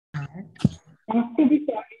संस्कृति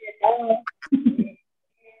स्वामीयता।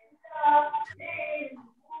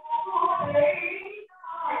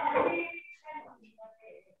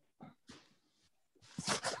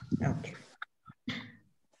 Okay.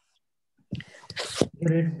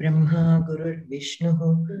 गुरुर्ब्रह्मा गुरुर्विष्णुः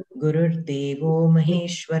गुरुर्देवो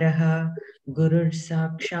महेश्वरः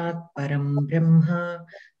गुरुर्साक्षात् परं ब्रह्म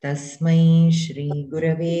तस्मै श्री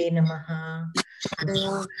गुरवे नमः।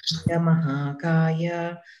 महाकाय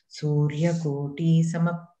सूर्यकोटि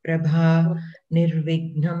समप्रभा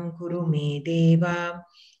निर्विघ्नं कुरु मे देव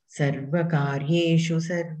सर्वकार्येषु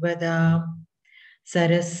सर्वदा।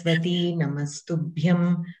 सरस्वती नमस्तुभ्यं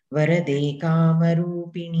वरदे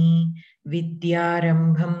कामरूपिणी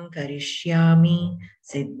विद्यारम्भं करिष्यामि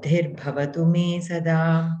सिद्धिर्भवतु मे सदा।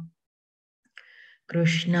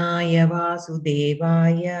 कृष्णाय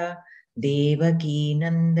वासुदेवाय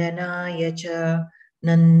देवकीनन्दनाय च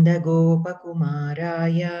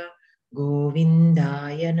नन्दगोपकुमाराय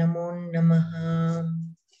गोविन्दाय नमो नमः।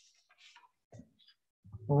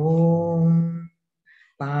 ॐ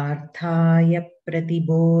पार्थाय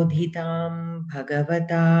प्रतिबोधितां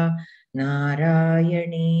भगवता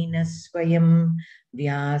नारायणेन स्वयं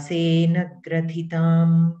व्यासेन ग्रथितां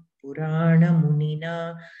पुराणमुनिना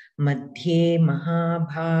मध्ये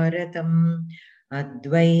महाभारतम्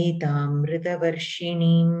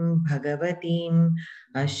अद्वैतामृतवर्षिणीं भगवतीम्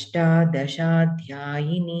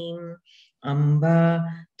अष्टादशाध्यायिनीम् अम्बा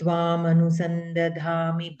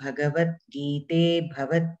त्वामनुसन्दधामि भगवद्गीते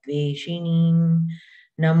भवद्वेषिणीम्।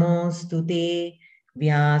 नमोऽस्तु ते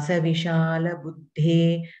व्यासविशालबुद्धे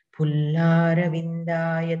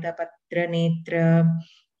फुल्लारविन्दायतपत्रनेत्र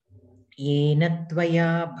येन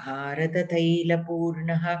त्वया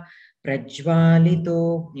भारततैलपूर्णः प्रज्वालितो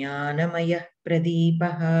ज्ञानमयः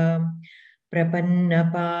प्रदीपः।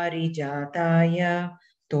 प्रपन्नपारिजाताय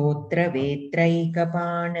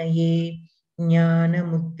स्तोत्रवेत्रैकपाणये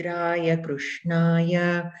ज्ञानमुद्राय कृष्णाय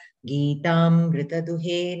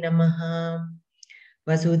गीतामृतदुहे नमः।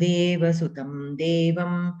 वसुदेवसुतं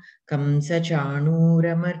देवं कंसचाणूरमर्दनं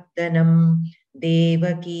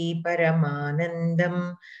देवकी परमानन्दं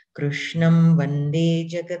कृष्णं वन्दे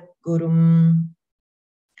जगद्गुरुम्।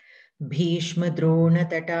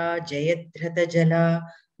 भीष्मद्रोणतटा जयद्रथजला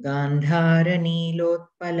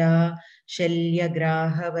गान्धारनीलोत्पला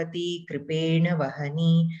शल्यग्राहवती कृपेण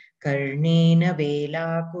वहनी कर्णेन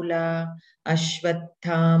वेलाकुला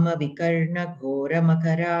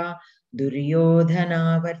अश्वत्थामविकर्णघोरमकरा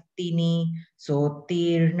दुर्योधनावर्तिनी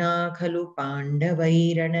सोत्तीर्णा खलु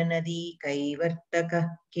पाण्डवैरणनदी कैवर्तकः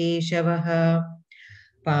केशवः।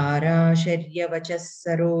 पाराशर्यवचः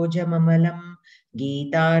सरोजममलं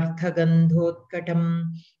गीतार्थगन्धोत्कटं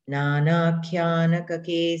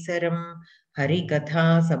नानाख्यानककेसरं हरिकथा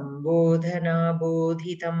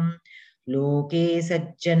सम्बोधनाबोधितं लोके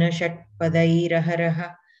सज्जनषट्पदैरहरः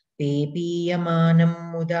पेपीयमानं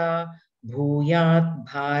मुदा भूयात्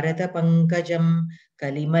भारतपङ्कजं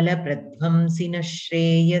कलिमलप्रध्वंसिनः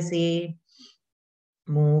श्रेयसे।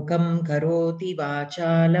 मूकं करोति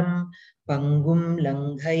वाचालं पङ्गुं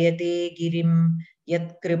लङ्घयते गिरिं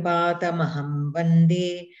यत्कृपातमहं वन्दे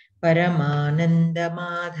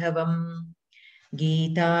परमानन्दमाधवम्।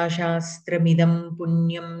 गीताशास्त्रमिदं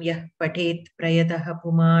पुण्यं यः पठेत् प्रयतः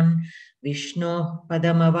पुमान् विष्णोः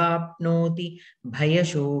पदमवाप्नोति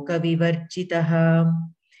भयशोकविवर्जितः।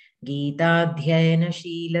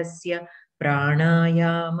 गीताध्ययनशीलस्य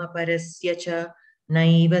प्राणायामपरस्य च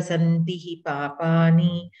नैव सन्ति हि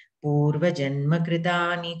पापानि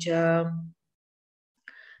पूर्वजन्मकृतानि च।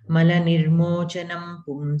 मलनिर्मोचनं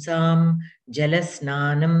पुंसां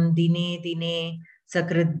जलस्नानं दिने दिने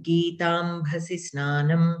सकृद्गीताम्भसि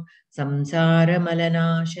स्नानं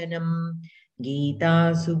संसारमलनाशनं। गीता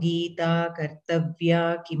सुगीता कर्तव्या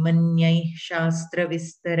किमन्यैः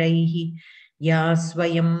शास्त्रविस्तरैः या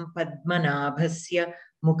स्वयं पद्मनाभस्य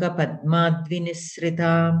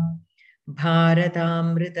मुखपद्माद्विनिसृता।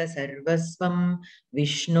 भारतामृतसर्वस्वं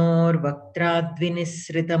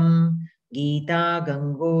विष्णोर्वक्त्राद्विनिसृतं गीता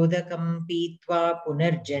गङ्गोदकं पीत्वा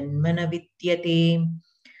पुनर्जन्म न विद्यते।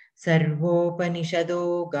 सर्वोपनिषदो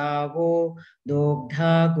गावो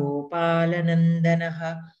दोग्धा गोपालनन्दनः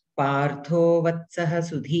पार्थो वत्सः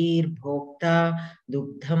सुधीर्भोक्ता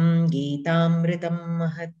दुग्धं गीतामृतं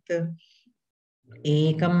महत्।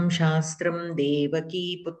 एकं शास्त्रं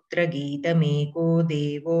देवकी पुत्रगीतमेको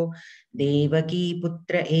देवो देवकी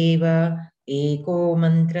पुत्र एव एको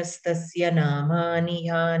मन्त्रस्तस्य नामानि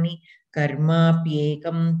यानि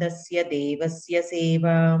कर्माप्येकं तस्य देवस्य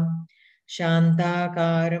सेवा।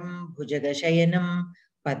 शान्ताकारं भुजगशयनं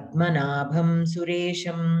पद्मनाभं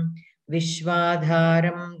सुरेशं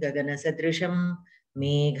विश्वाधारं गगनसदृशं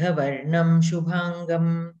मेघवर्णं शुभाङ्गं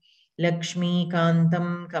Lakshmikantam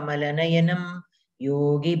Kamalaнаянам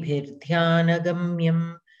Yogibhirdhyanagamyam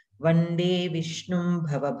Vande Vishnum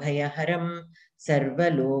Bhavabhayaharam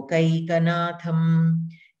Sarvalokaikanaatham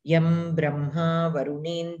Yam Brahma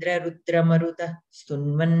Varunendra Rudramaruta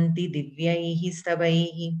Stunvanti Divyaihi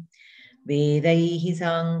Stavaihi Vedaihi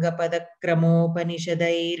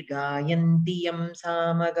Sangapadakramopaniषदैर् Gayanti Yam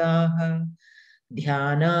Samagaha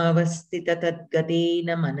Dhyanavastita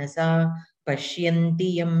Tadgateena Manasa Pashyanti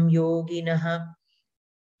Yam Yoginaha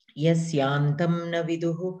Yasyantam na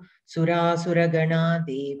viduhu Surasuragana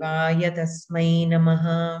Devaya Tasmai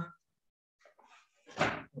Namaha.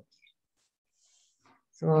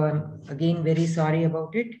 So I'm again very sorry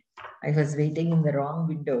about it. I was waiting in the wrong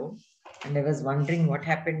window and I was wondering what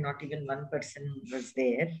happened. Not even one person was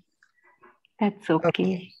there. That's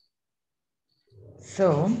okay.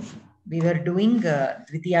 So we were doing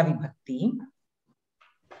Dvitiya Vibhakti.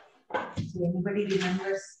 So anybody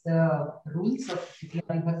remembers the rules of Dvitiya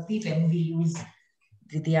Vibhakti when we use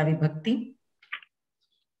Dvitiya Vibhakti?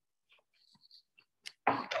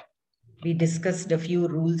 We discussed a few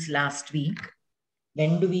rules last week.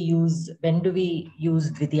 When do we use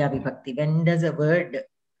Dvitiya Vibhakti? When does a word,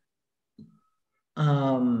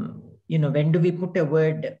 when do we put a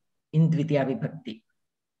word in Dvitiya Vibhakti?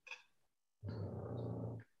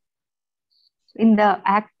 In the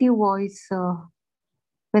active voice,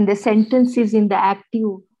 when the sentence is in the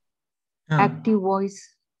active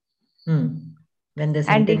voice. When the sentence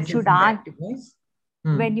and it is should in the active voice.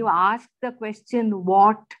 When you ask the question,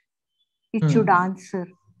 what, it should answer.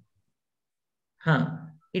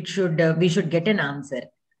 We should get an answer.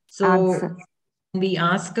 So when we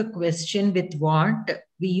ask a question with what,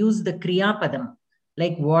 we use the Kriya Padam.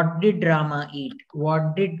 Like, what did Rama eat?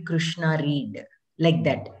 What did Krishna read? Like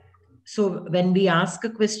that. So when we ask a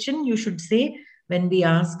question, you should say, when we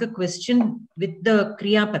ask a question with the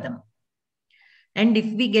Kriya Padam. And if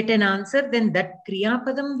we get an answer, then that Kriya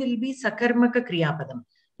Padam will be Sakarmaka Kriya Padam.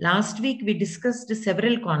 Last week, we discussed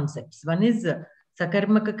several concepts. One is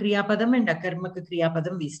Sakarmaka Kriya Padam and Akarmaka Kriya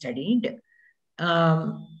Padam we studied.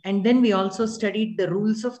 And then we also studied the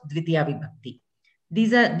rules of Dvitiya Vibhakti.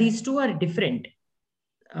 These two are different.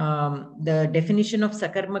 The definition of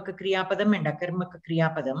Sakarmaka Kriya Padam and Akarmaka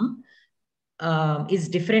Kriya Padam is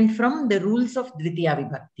different from the rules of Dvitiya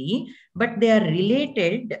Vibhakti, but they are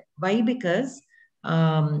related. Why? Because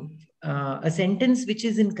a sentence which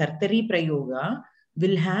is in Kartari Prayoga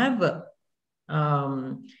will have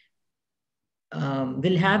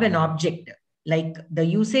an object. Like the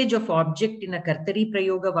usage of object in a Kartari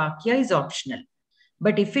Prayoga Vakya is optional.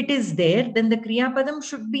 But if it is there, then the Kriya Padam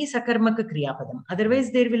should be Sakarmaka Kriya Padam.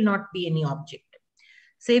 Otherwise, there will not be any object.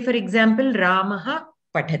 Say, for example, Ramaha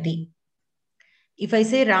Pathati. If I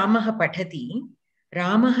say Ramaha Pathati,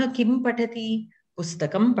 Ramaha Kim Pathati?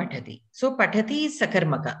 Pustakam Pathati. So Pathati is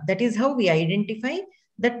Sakarmaka. That is how we identify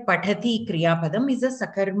that Pathati Kriya Padam is a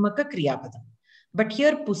Sakarmaka Kriya Padam. But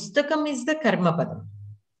here Pustakam is the Karma Padam.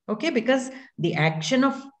 Okay, because the action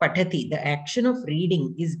of Pathati, the action of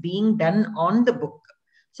reading, is being done on the book.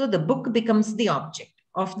 So the book becomes the object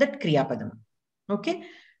of that Kriya Padam. Okay,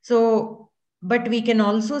 so, but we can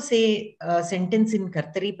also say a sentence in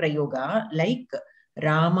Kartari Prayoga like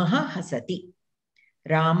Ramaha Hasati.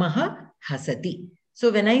 Ramaha Hasati.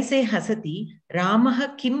 So when I say Hasati,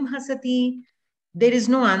 Ramaha Kim Hasati? There is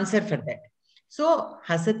no answer for that. So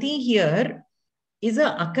Hasati here is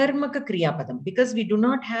a Akarmaka Kriya Padam because we do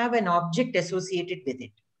not have an object associated with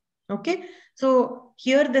it. Okay. So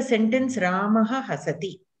here the sentence Ramaha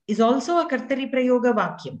Hasati is also a Kartari Prayoga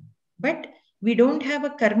Vakyam, but we don't have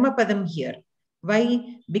a Karma Padam here.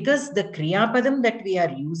 Why? Because the Kriya Padam that we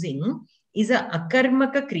are using is a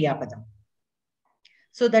Akarmaka Kriya Padam.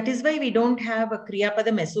 So that is why we don't have a Kriya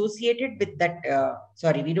Padam associated with that.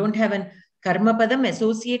 We don't have a Karma Padam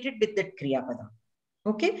associated with that Kriya Padam.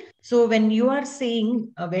 Okay. So when you are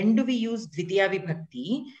saying, when do we use Dvitiya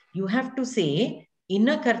Vibhakti, you have to say, in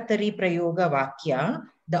a Kartari Prayoga Vakya,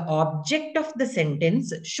 the object of the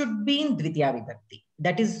sentence should be in Dvitiya Vibhakti.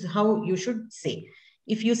 That is how you should say.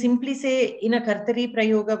 If you simply say, in a Kartari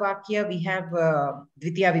Prayoga Vakya, we have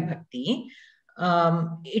Dvitiya Vibhakti,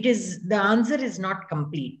 the answer is not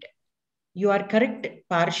complete. You are correct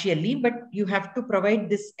partially, but you have to provide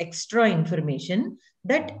this extra information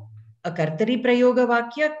that a Kartari Prayoga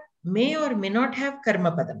Vakya may or may not have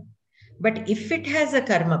Karma Padam. But if it has a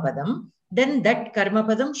Karma Padam, then that Karma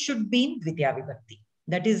Padam should be in Dvitiya Vibhakti.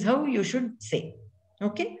 That is how you should say.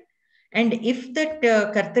 Okay. And if that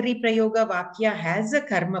Kartari Prayoga Vakya has a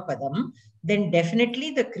Karma Padam, then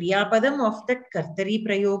definitely the Kriya Padam of that Kartari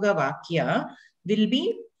Prayoga Vakya will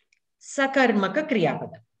be Sakarmaka Kriya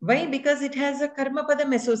Padam. Why? Because it has a karma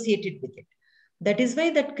padam associated with it. That is why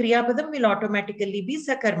that kriya padam will automatically be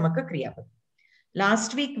sakarmaka kriya padam.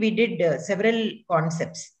 Last week we did several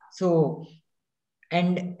concepts. So,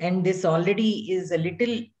 and this already is a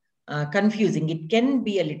little confusing. It can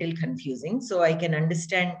be a little confusing. So I can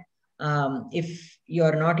understand if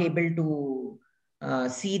you're not able to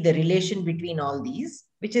see the relation between all these,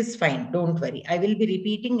 which is fine. Don't worry. I will be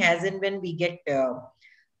repeating as and when we get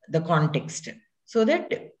the context, so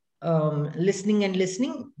that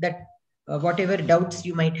listening, that whatever doubts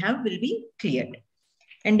you might have will be cleared.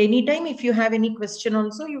 And anytime, if you have any question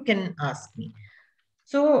also, you can ask me.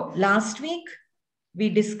 So last week, we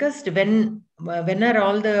discussed when are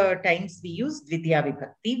all the times we use Dvitiya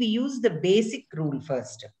Vibhakti. We use the basic rule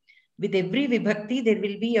first. With every Vibhakti, there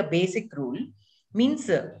will be a basic rule. Means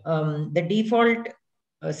the default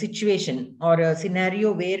situation or a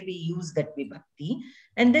scenario where we use that Vibhakti.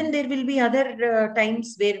 And then there will be other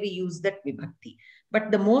times where we use that Vibhakti.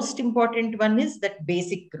 But the most important one is that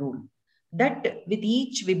basic rule. That with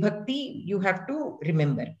each Vibhakti, you have to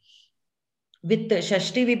remember. With the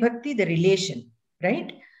Shashti Vibhakti, the relation,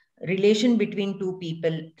 right? Relation between two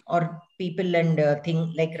people or people and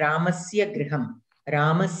thing, like Ramasya Griham,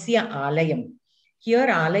 Ramasya Alayam. Here,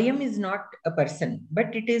 Alayam is not a person,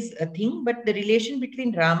 but it is a thing. But the relation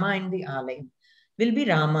between Rama and the Alayam will be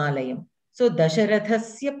Ramalayam. So,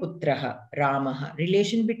 Dasharathasya Putraha, Ramaha.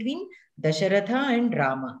 Relation between Dasharatha and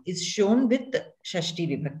Rama is shown with Shashti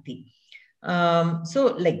Vibhakti.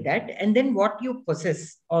 So, like that. And then what you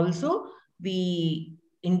possess also, we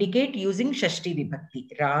indicate using Shashti Vibhakti.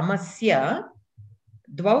 Ramasya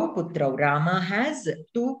Dvau Putrau. Rama has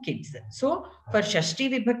 2 kids. So for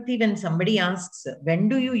Shashti Vibhakti, when somebody asks, when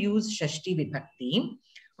do you use Shashti Vibhakti?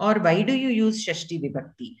 Or why do you use Shashti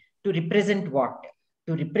Vibhakti? To represent what?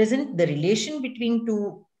 To represent the relation between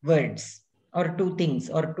 2 words or 2 things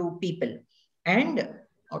or 2 people. And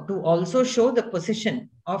to also show the position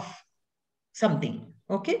of something.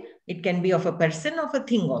 Okay? It can be of a person, of a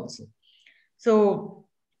thing also. So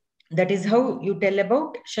that is how you tell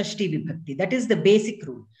about Shashti Vibhakti. That is the basic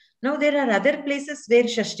rule. Now there are other places where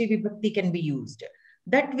Shashti Vibhakti can be used.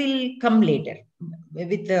 That will come later.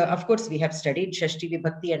 With of course, we have studied Shashti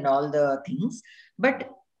Vibhakti and all the things. But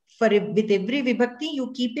with every Vibhakti,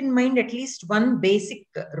 you keep in mind at least one basic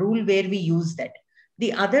rule where we use that.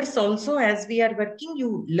 The others also, as we are working,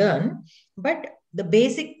 you learn. But the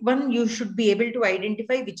basic one, you should be able to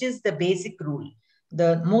identify which is the basic rule.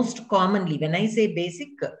 The most commonly, when I say basic,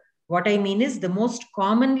 what I mean is the most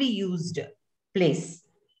commonly used place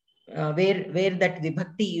where that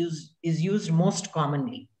Vibhakti is used most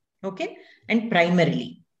commonly. Okay? And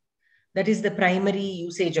primarily. That is the primary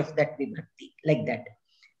usage of that Vibhakti, like that.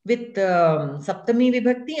 With Saptami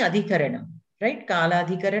Vibhakti, Adhikaranam, right? Kala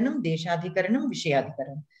Adhikaranam, Deshadhikaranam,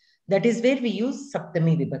 Vishayadhikaranam. That is where we use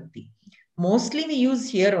Saptami Vibhakti. Mostly we use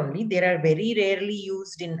here only. There are very rarely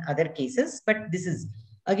used in other cases, but this is,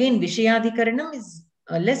 again, Vishayadhikaranam is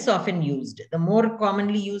less often used. The more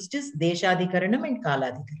commonly used is Deshadhikaranam and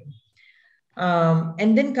Kaladhikaranam.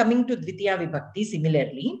 And then coming to Dvitiya Vibhakti,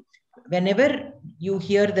 similarly, whenever you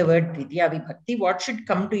hear the word Dvitiya Vibhakti, what should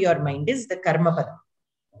come to your mind is the Karma Padam.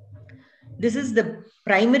 This is the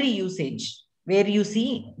primary usage where you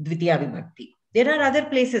see Dvitiya Vibhakti. There are other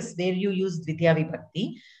places where you use Dvitiya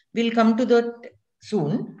Vibhakti. We'll come to that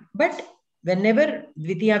soon. But whenever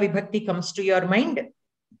Dvitiya Vibhakti comes to your mind,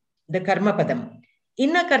 the Karma Padam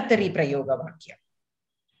in a Kartari Prayoga Vakya.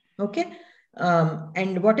 Okay?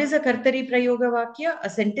 And what is a Kartari Prayoga Vakya? A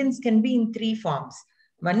sentence can be in 3 forms.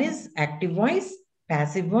 One is active voice,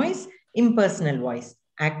 passive voice, impersonal voice.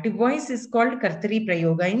 Active voice is called Kartari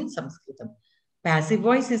Prayoga in Samskritam. Passive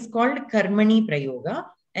voice is called Karmani Prayoga.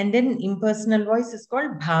 And then impersonal voice is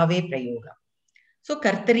called Bhave Prayoga. So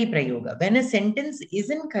Kartari Prayoga. When a sentence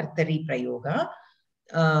is in Kartari Prayoga,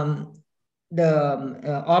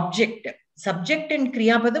 the object, subject and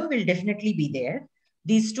Kriya Padam will definitely be there.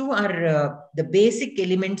 These 2 are the basic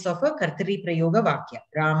elements of a Kartari Prayoga Vakya.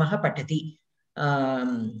 Ramaha Patati.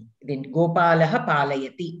 Then Gopalaha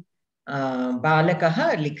Palayati.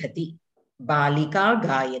 Balakaha Likhati. Balika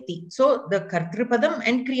Gayati. So the Kartripadam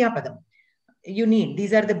and Kriyapadam you need.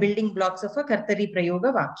 These are the building blocks of a Kartari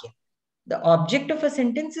Prayoga Vakya. The object of a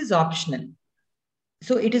sentence is optional.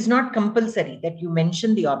 So it is not compulsory that you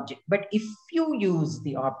mention the object. But if you use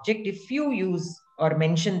the object, if you use or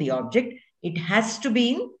mention the object, it has to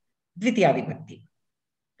be in Dvitiya Vibhakti.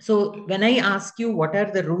 So when I ask you what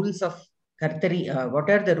are the rules of Kartari, what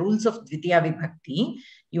are the rules of Dvitiya Vibhakti,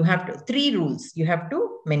 you have to, 3 rules you have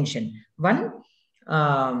to mention. One,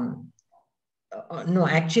 no,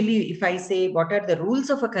 actually, if I say what are the rules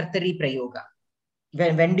of a Kartari Prayoga,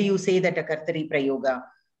 when do you say that a Kartari Prayoga?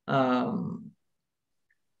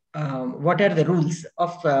 What are the rules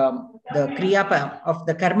of the Kriya of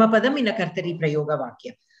the Karma Padam in a Kartari Prayoga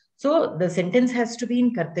Vakya? So the sentence has to be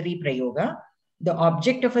in Kartari Prayoga. The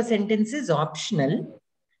object of a sentence is optional,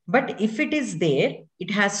 but if it is there,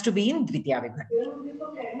 it has to be in Dvitiya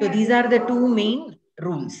Vibhakti. So these are the two main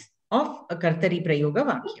rules of a Kartari Prayoga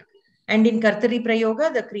Vakya. And in Kartari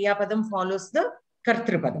Prayoga, the Kriya Padam follows the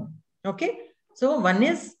Kartri Padam. Okay. So one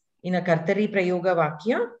is in a Kartari Prayoga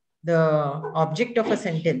Vakya, the object of a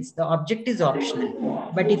sentence, the object is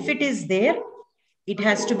optional. But if it is there, it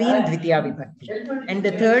has to be in Dvitiya Vibhakti. And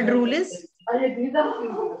the third rule is,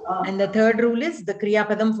 the Kriya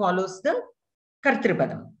Padam follows the Kartri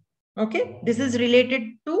Padam. Okay. This is related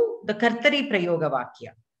to the Kartari Prayoga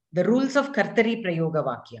Vakya. The rules of Kartari Prayoga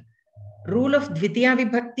Vakya. Rule of Dvitiya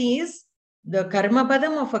Vibhakti is the Karma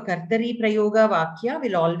Padam of a Kartari Prayoga Vakya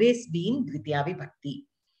will always be in Dvitiya Vibhakti.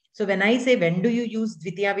 So when I say when do you use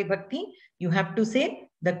Dvitiya Vibhakti, you have to say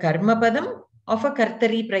the Karma Padam of a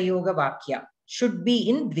Kartari Prayoga Vakya should be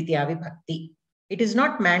in Dvitiya Vibhakti. It is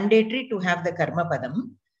not mandatory to have the Karma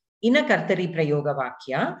Padam in a Kartari Prayoga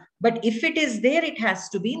Vakya, but if it is there, it has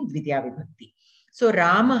to be in Dvitiya Vibhakti. So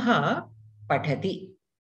Ramaha Pathati.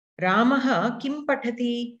 Ramaha Kim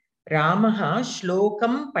Pathati? Ramaha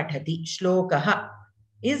Shlokam Pathati. Shlokaha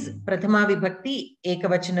is Prathama Vibhakti,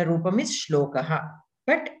 Ekavachana Rupam is Shlokaha.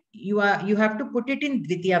 But you have to put it in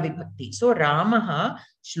Dvitiya Vibhakti. So Ramaha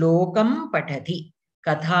Shlokam Pathati.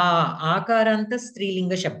 Katha Akaranta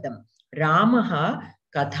Strilinga Shabdam. Ramaha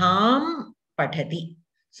Katham Pathati.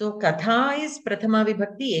 So Katha is Prathama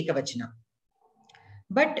Vibhakti Ekavachana.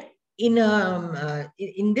 But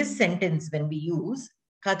in this sentence, when we use,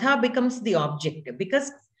 Katha becomes the object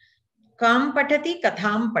because Kam Patati,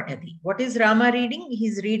 Katham Patati. What is Rama reading? He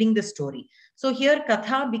is reading the story. So here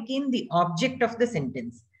Katha became the object of the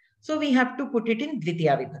sentence. So we have to put it in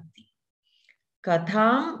Dvitiya Vibhakti.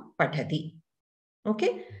 Katham Patati.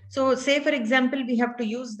 Okay. So say for example, we have to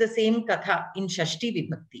use the same Katha in Shashti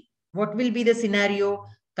Vibhakti. What will be the scenario?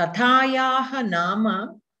 Kathayaha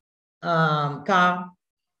Nama Ka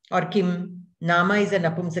or Kim. Nama is a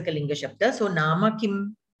Napumsakalinga Shabda. So Nama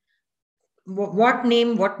Kim. What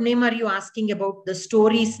name are you asking about? The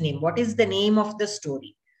story's name. What is the name of the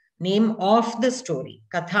story? Name of the story.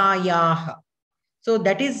 Kathayaha. So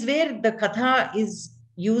that is where the Katha is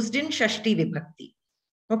used in Shashti Vibhakti.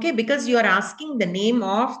 Okay, because you are asking the name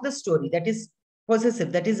of the story. That is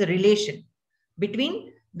possessive. That is a relation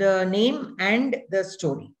between the name and the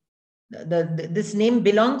story. This name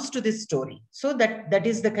belongs to this story. So that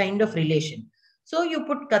is the kind of relation. So you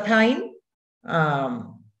put Katha in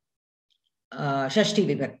Shashti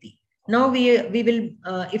Vibhakti. Now we will,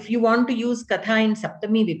 if you want to use Katha in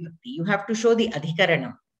Saptami Vibhakti, you have to show the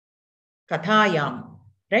Adhikaranam. Kathayam,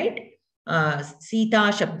 right?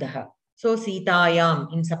 Sita Shabdaha. So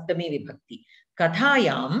Sitayam in Saptami Vibhakti.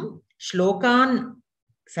 Kathayam Shlokan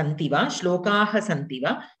Santiva, Shlokaha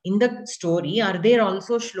Santiva. In the story, are there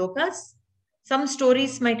also shlokas? Some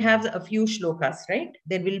stories might have a few shlokas, right?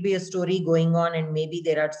 There will be a story going on and maybe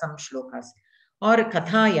there are some shlokas. Or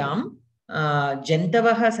Kathayam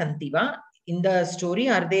Jantavaha Santiva. In the story,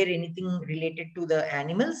 are there anything related to the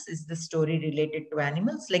animals? Is the story related to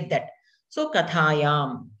animals? Like that. So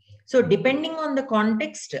Kathayam. So depending on the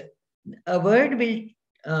context, a word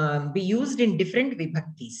will be used in different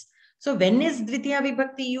vibhaktis. So when is Dvitiya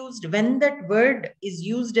Vibhakti used? When that word is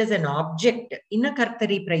used as an object in a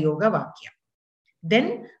Kartari Prayoga Vakya.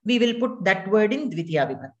 Then we will put that word in Dvitiya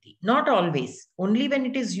Vibhakti. Not always. Only when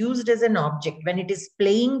it is used as an object, when it is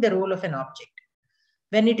playing the role of an object.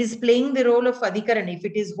 When it is playing the role of Adhikaran, if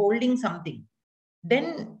it is holding something,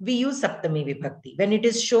 then we use Saptami Vibhakti. When it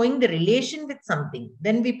is showing the relation with something,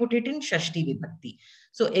 then we put it in Shashti Vibhakti.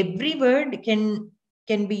 So every word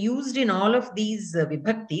can be used in all of these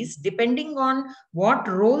Vibhaktis depending on what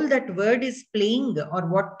role that word is playing or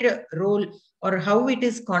what role or how it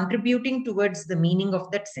is contributing towards the meaning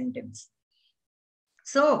of that sentence.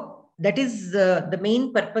 So that is the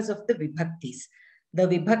main purpose of the Vibhaktis. The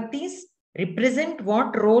Vibhaktis represent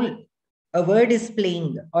what role a word is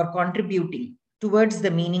playing or contributing towards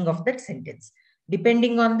the meaning of that sentence.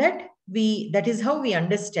 Depending on that, that is how we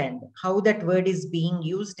understand how that word is being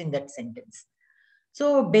used in that sentence.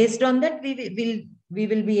 So based on that, we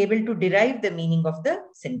will be able to derive the meaning of the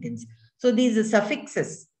sentence. So these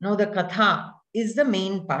suffixes. Now the Katha is the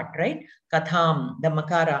main part, right? Katham, the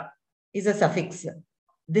Makara, is a suffix.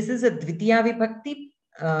 This is a Dvitiya Vibhakti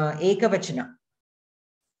Ekavachana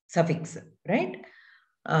suffix, right?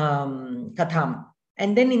 Katham.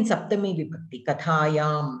 And then in Saptami Vibhakti,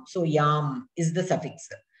 Kathayam, so Yam is the suffix.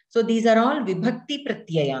 So these are all vibhakti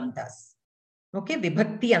pratyayantas. Okay,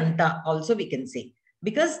 vibhakti anta also we can say,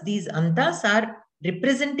 because these antas are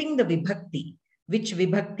representing the vibhakti, which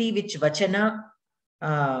vachana,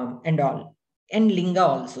 and all, and linga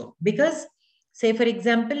also. Because, say for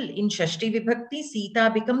example, in Shashti vibhakti,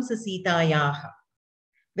 Sita becomes Sitayaha,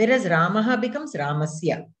 whereas Ramaha becomes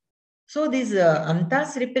Ramasya. So these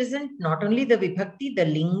antas represent not only the vibhakti, the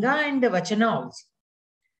linga and the vachana also.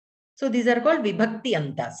 So these are called vibhakti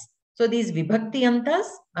antas. So these vibhakti antas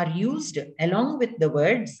are used along with the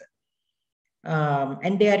words,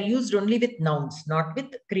 and they are used only with nouns, not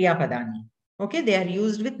with kriya padani. Okay, they are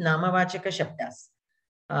used with namavachaka shabdas,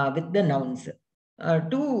 with the nouns,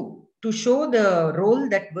 to show the role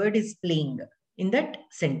that word is playing in that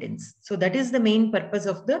sentence. So that is the main purpose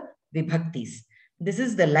of the vibhaktis. This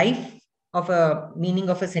is the life of a meaning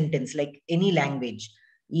of a sentence, like any language.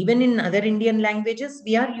 Even in other Indian languages,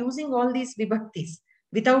 we are using all these vibhaktis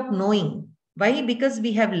without knowing. Why? Because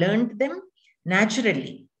we have learned them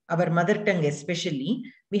naturally. Our mother tongue especially,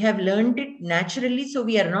 we have learned it naturally, so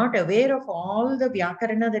we are not aware of all the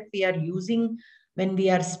vyakarana that we are using when we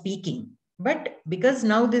are speaking. But because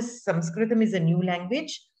now this Samskritam is a new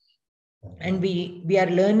language, and we are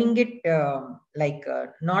learning it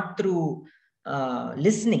not through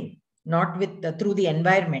listening, not with through the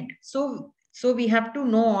environment. So we have to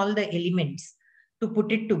know all the elements to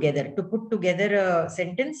put it together, to put together a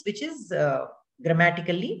sentence which is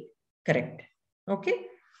grammatically correct. Okay.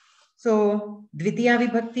 So Dvitiya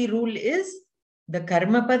Vibhakti rule is the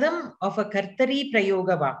karma padam of a kartari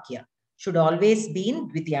prayoga vakya should always be in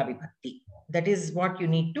Dvitiya Vibhakti. That is what you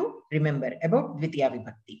need to remember about Dvitiya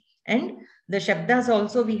Vibhakti. And the shabdas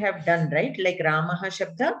also we have done, right? Like Ramaha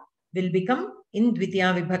shabda will become in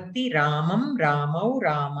Dvitiya Vibhakti Ramam, Ramau,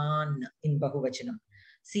 Raman in Bahuvachanam.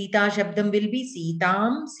 Sita shabdam will be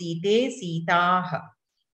Sitam, Site, Sitaha.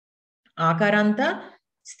 Akaranta,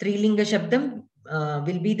 Strilinga shabdam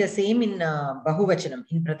will be the same in Bahuvachanam,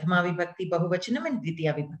 in Prathama Vibhakti Bahuvachanam and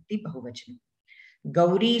Dvitiya Vibhakti Bahuvachanam.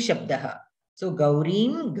 Gauri shabdaha. So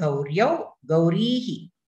Gaurin, Gauryav,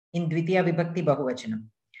 Gaurihi in Dvitiya Vibhakti Bahuvachanam.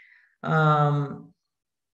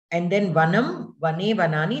 And then Vanam, Vane,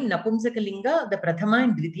 Vanani, Napumsakalinga, the Prathama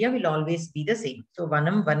and Dvitiya will always be the same. So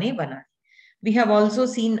Vanam, Vane, Vanani. We have also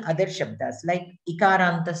seen other shabdas like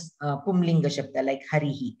Ikaranta Pumlinga shabda like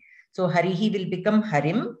Harihi. So Harihi will become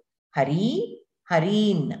Harim, Hari,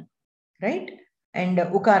 Harin, right? And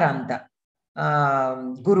Ukaranta,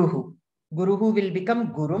 Guruhu. Guruhu will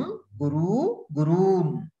become Gurum, Guru,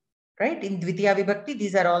 Gurun, right? In Dvitiya Vibhakti,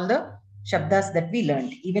 these are all the shabdas that we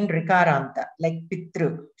learned. Even Rikaranta, like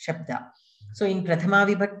Pitru shabda. So in Prathama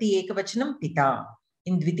Vibhakti Ekavachanam, Pita.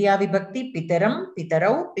 In Dvitiya Vibhakti, Pitaram,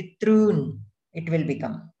 Pitarau, Pitrun, it will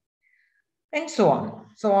become. And so on.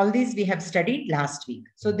 So all these we have studied last week.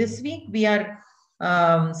 So this week we are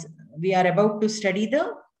about to study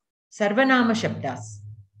the Sarvanama Shabdas.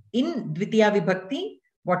 In Dvitiya Vibhakti,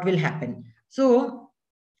 what will happen? So,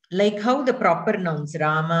 like how the proper nouns,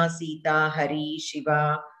 Rama, Sita, Hari,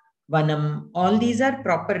 Shiva, Vanam, all these are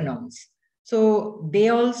proper nouns. So, they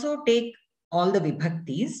also take all the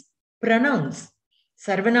Vibhaktis, pronouns,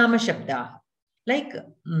 Sarvanama Shabda, like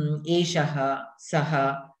Eshaha,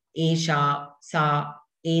 Saha, Esha, Sa,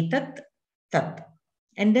 Etat, Tat.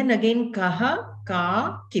 And then again Kaha,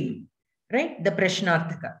 Ka, Kim, right? The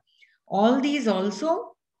Prashnarthaka. All these also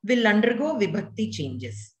will undergo Vibhakti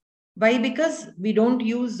changes. Why? Because we don't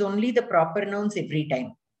use only the proper nouns every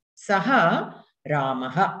time. Saha,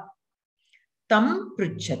 Ramaha. Tam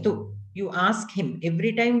Pruchatu. You ask him.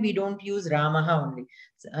 Every time we don't use Ramaha only.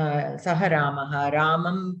 Saha Ramaha,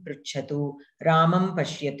 Ramam Pruchatu, Ramam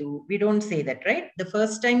Pashyatu. We don't say that, right? The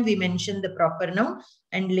first time we mention the proper noun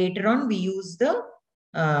and later on we use the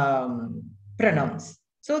pronouns.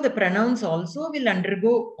 So the pronouns also will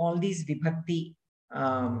undergo all these Vibhakti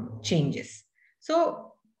changes.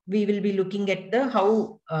 So we will be looking at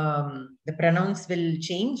how the pronouns will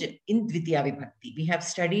change in Dvitiya Vibhakti. We have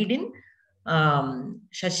studied in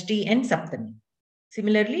Shashti and Saptami.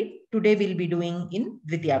 Similarly, today we'll be doing in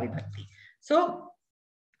Dvitiya Vibhakti. So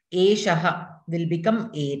Eshaha will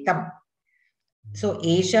become Etam. So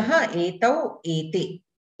Eshaha, Etau, Ete.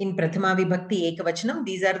 In Prathama Vibhakti Ekavachanam,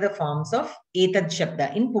 these are the forms of Etad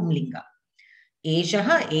Shabda in Pumlinga.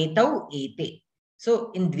 Eshaha, Etau, Ete.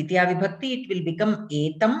 So in Dvitiya Vibhakti, it will become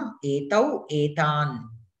Etam, Etau, Etan.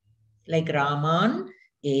 Like Raman,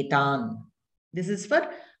 Etan. This is for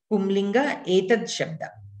Pumlinga Etad Shabda.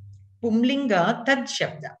 Pumlinga Tad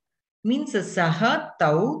Shabda means Saha,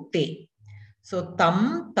 Tau, Te. So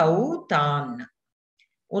Tam, Tau, Tan.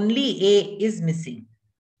 Only A is missing.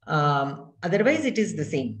 Otherwise, it is the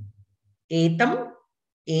same. Etam,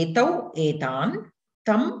 etau, etan,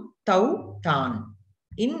 tam, tau, tan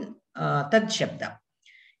in tad shabda.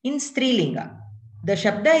 In Strilinga, the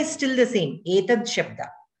shabda is still the same, etad shabda.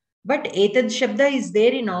 But etad shabda is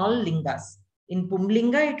there in all lingas. In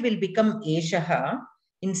Pumlinga, it will become eshaha.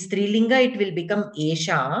 In Strilinga, it will become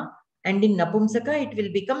esha. And in Napumsaka, it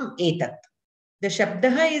will become etat. The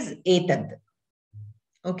shabda is etad.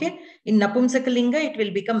 Okay. In Napumsakalinga, it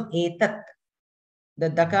will become etat. The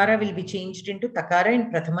dakara will be changed into takara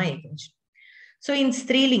in Prathama Ekavachana. So in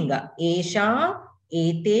Strilinga, esha,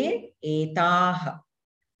 ete, etah.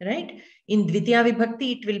 Right? In Dvitiya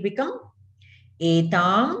Vibhakti, it will become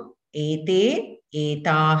etam, ete,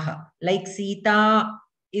 etah. Like Sita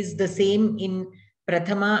is the same in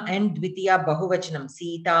Prathama and Dvitiya Bahuvachanam,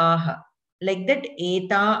 Sitah. Like that,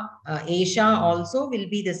 eta, esha also will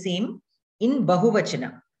be the same in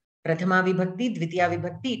Bahuvachana. Prathama Vibhakti, Dvitiya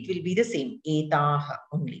Vibhakti, it will be the same, etah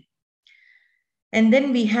only. And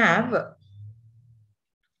then we have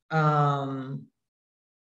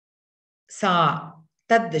sa,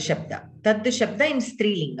 tad shabda. Tad shabda in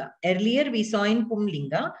Strilinga. Earlier we saw in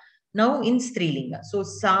Pumlinga, now in Strilinga. So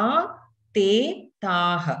sa, te,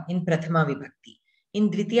 tah in Prathama Vibhakti.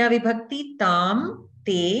 In Dvitiya Vibhakti, tam,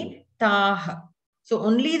 te, tah. So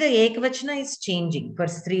only the Ekvachana is changing for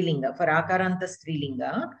Strilinga, for Akaranta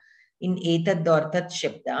Strilinga. In etad or tat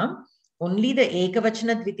shabda, only the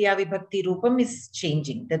Ekavachana Dvitiya Vibhakti Rupam is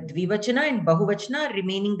changing. The Dvivachana and Bahuvachana are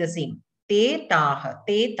remaining the same. Te, tah,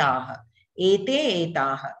 ete,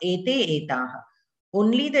 etaha, ete, etaha.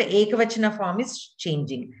 Only the Ekavachana form is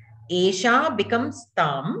changing. Esha becomes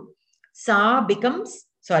tam, sa becomes,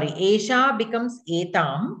 Esha becomes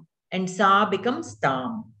etam, and sa becomes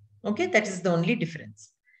tam. Okay, that is the only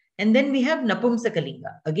difference. And then we have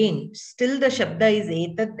Napumsakalinga. Again, still the shabda is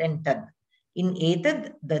etad and tad. In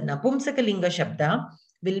etad, the Napumsakalinga shabda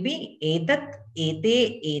will be etat,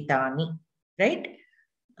 ete, etani. Right?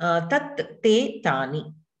 Tat, te,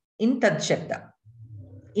 tani. In tad shabda.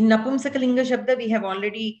 In Napumsakalinga shabda, we have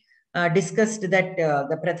already discussed that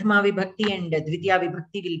the Prathama Vibhakti and Dvitiya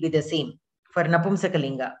Vibhakti will be the same for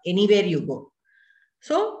Napumsakalinga, anywhere you go.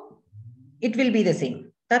 So, it will be the same.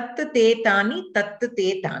 Tat, te, tani, tat,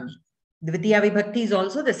 te, tani. Dvitiya Vibhakti is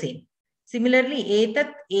also the same. Similarly,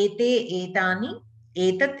 etat, ete, etani,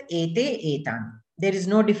 etat, ete, etani. There is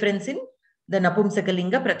no difference in the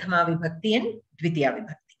Napumsakalinga, Prathama Vibhakti and Dvitiya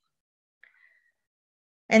Vibhakti.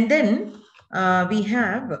 And then we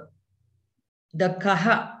have the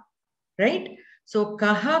kaha, right? So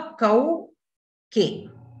kaha, kau, ke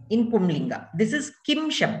in Pumlinga. This is kim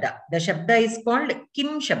shabda. The shabda is called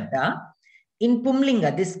kim shabda. In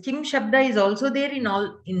Pumlinga, this kim shabda is also there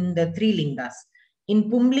in the three lingas. In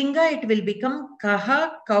Pumlinga, it will become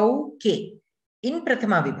kaha, kau, ke in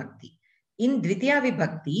Prathama Vibhakti. In Dvitiya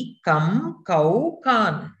Vibhakti, kam, kau,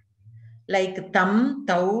 kan. Like tam,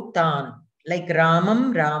 tau, tan. Like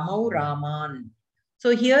ramam, ramau, raman.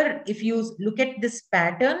 So here, if you look at this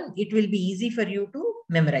pattern, it will be easy for you to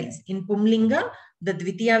memorize. In Pumlinga, the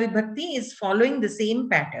Dvitiya Vibhakti is following the same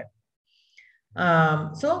pattern.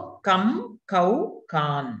 So, kam, kau,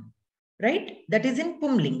 kan, right? That is in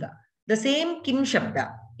Pumlinga. The same kim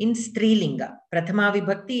shabda in Strilinga. Prathama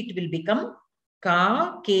Vibhakti, it will become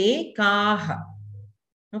ka, ke, kaha.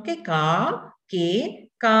 Okay, ka, ke,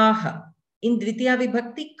 kaha. In Dvitiya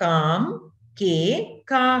Vibhakti, kam, ke,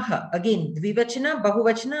 kaha. Again, Dvivachana,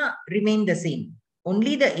 Bahuvachana remain the same.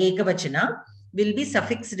 Only the Ekavachana will be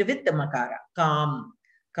suffixed with the makara. Kam,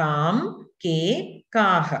 kam, ke,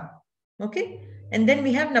 kaha. Okay. And then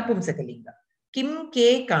we have Napumsakalinga. Kim,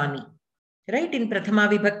 ke, kani. Right. In Prathama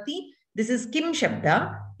Vibhakti, this is kim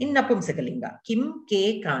shabda in Napumsakalinga. Kim,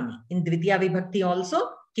 ke, kani. In Dvitiya Vibhakti also,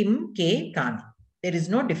 kim, ke, kani. There is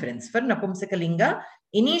no difference. For Napumsakalinga,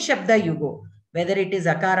 any shabda you go, whether it is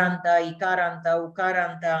Akaranta, Ikaranta,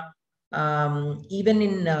 Ukaranta, even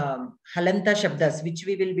in Halanta shabdas, which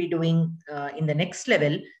we will be doing in the next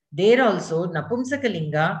level, there also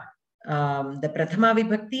Napumsakalinga, the Prathama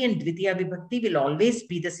Vibhakti and Dvitiya Vibhakti will always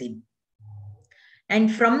be the same.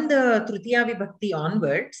 And from the Tritiya Vibhakti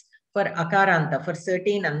onwards, for Akaranta, for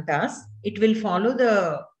certain Antas, it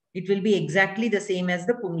will be exactly the same as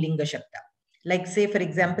the Pumlinga Shabda. Like say, for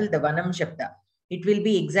example, the Vanam Shabda. It will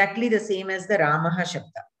be exactly the same as the Ramaha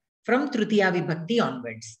Shabda from Tritiya Vibhakti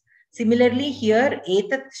onwards. Similarly, here,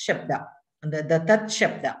 Etat Shabda, the Tat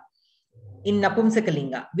Shabda, in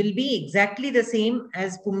Napumsakalinga will be exactly the same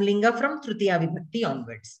as Pumlinga from Tritiya Vibhakti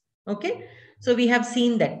onwards. Okay. So we have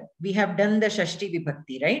seen that. We have done the Shashti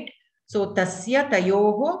Vibhakti, right? So Tasya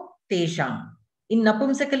Tayoho Tesham. In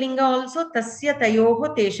Napumsakalinga also Tasya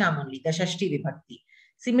Tayoho Tesham only, the Shashti Vibhakti.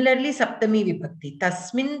 Similarly, Saptami Vibhakti.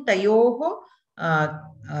 Tasmin Tayoho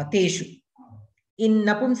teshu. In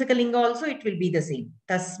Napumsakalinga also it will be the same.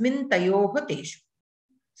 Tasmin tayoho teshu.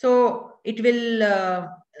 So it will,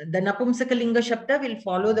 the Napumsakalinga Shabda will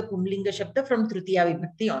follow the Pumlinga Shabda from Tritiya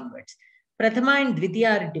Vibhakti onwards. Prathama and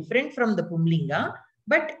Dvitiya are different from the Pumlinga,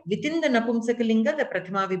 but within the Napumsakalinga, the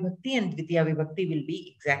Prathama Vibhakti and Dvitiya Vibhakti will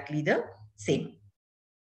be exactly the same.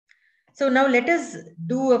 So now let us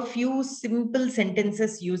do a few simple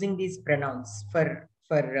sentences using these pronouns for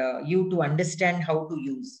you to understand how to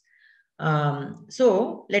use.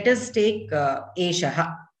 So let us take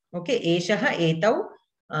Eshaha. Okay, Eshaha, Etau,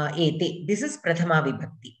 Ete. This is Prathama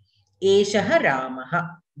Vibhakti. Eshaha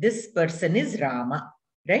Ramaha. This person is Rama,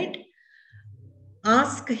 right?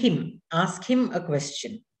 Ask him a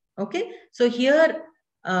question. Okay, so here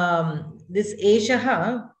this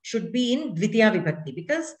Eshaha should be in Dvitiya Vibhakti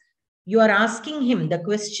because you are asking him. The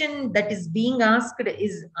question that is being asked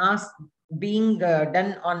is being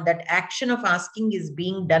done on that action of asking is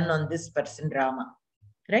being done on this person Rama,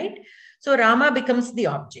 right? So Rama becomes the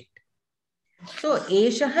object. So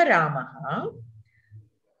Eshaha Ramaha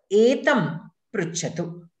etam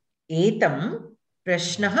pruchatu. Etam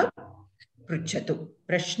prashnaha pruchatu.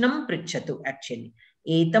 Prashnam pruchatu actually.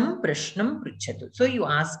 Etam prashnam pruchatu. So you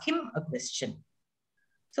ask him a question.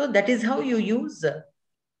 So that is how you use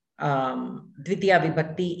Dvitiya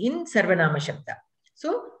Vibhakti in Sarvanama Shabda.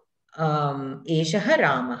 So Eshaha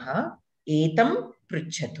Ramaha etam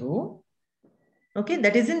pruchatu. Okay,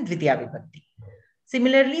 that is in Dvitiya Vibhakti.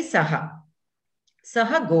 Similarly, Saha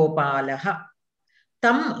Gopalaha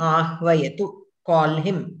tam ahvayatu. Call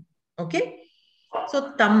him. Okay.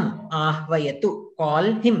 So tam ahvayatu.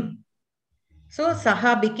 Call him. So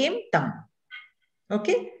Saha became tam.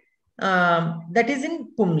 Okay. That is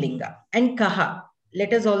in Pumlinga. And Kaha.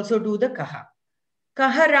 Let us also do the Kaha.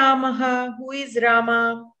 Kaha Ramaha. Who is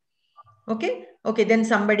Rama? Okay. Okay. Then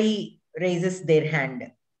somebody raises their hand.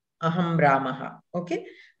 Aham Ramaha. Okay.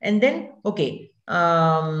 And then, okay.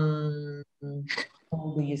 How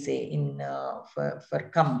do you say in for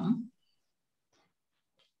come?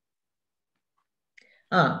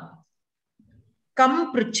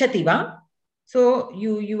 Kam pruchativa. So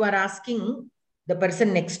you are asking the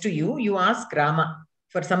person next to you. You ask Rama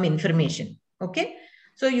for some information. Okay.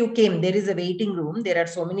 So you came. There is a waiting room. There are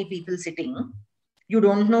so many people sitting. You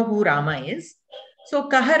don't know who Rama is. So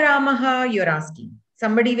Kaha Ramaha you're asking.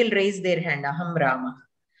 Somebody will raise their hand. Aham Rama.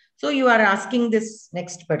 So you are asking this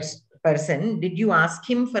next person. Did you ask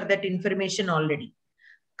him for that information already?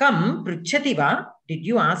 Kam pruchativa. Did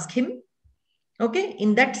you ask him? Okay.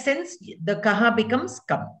 In that sense, the Kaha becomes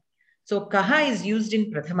kam. So Kaha is used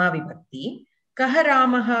in Prathama Vibhakti. Kaha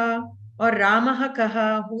Ramaha or Ramaha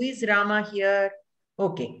Kaha. Who is Rama here?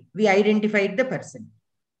 Okay. We identified the person.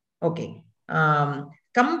 Okay.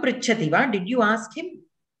 Kam pruchativa. Did you ask him?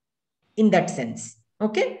 In that sense.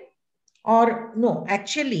 Okay. Or no,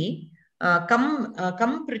 actually, kam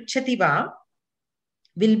pruchativa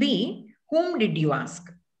will be whom did you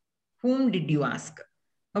ask? Whom did you ask?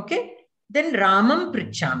 Okay. Then Ramam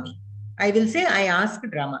prichami. I will say I asked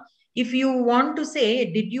Rama. If you want to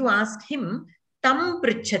say, did you ask him? Tam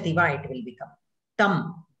prichativa it will become.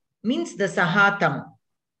 Tam means the sahatam.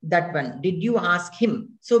 That one. Did you ask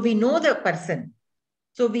him? So we know the person.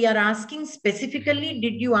 So we are asking specifically,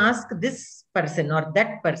 did you ask this person or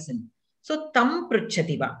that person? So tam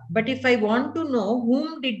pruchativa. But if I want to know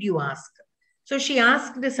whom did you ask? So she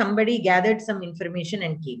asked somebody, gathered some information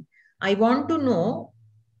and came. I want to know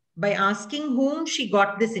by asking whom she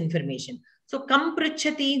got this information. So kam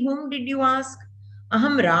pruchati, whom did you ask?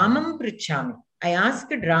 Aham Ramam pruchami. I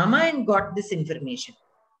asked Rama and got this information.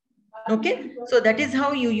 Okay. So that is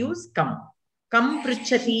how you use kam. Kam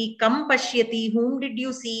pruchati, kam pashyati, whom did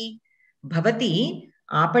you see? Bhavati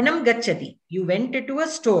apanam gacchati. You went to a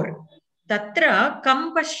store. Tatra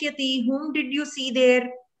kam pashyati, whom did you see there?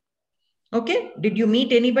 Okay. Did you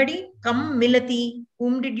meet anybody? Kam milati,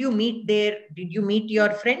 whom did you meet there? Did you meet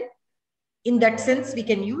your friend? In that sense, we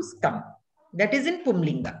can use kam. That is in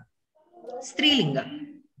Pumlinga. Strilinga.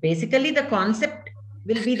 Basically, the concept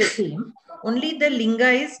will be the same. Only the linga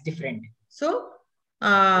is different. So,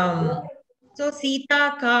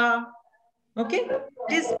 Sita ka. Okay.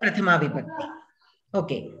 It is Prathama Vibhakti.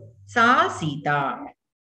 Okay. Sa Sita.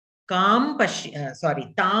 Tam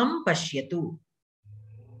pashyatu.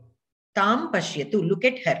 Tam pashyatu. Look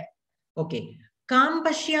at her. Okay. Kam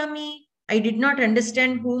pashyami. I did not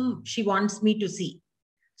understand whom she wants me to see.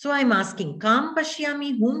 So I'm asking, Kam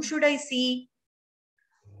pashyami, whom should I see?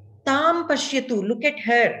 Tam pashyatu. Look at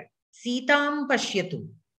her. Sitam pashyatu.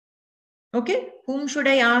 Okay. Whom should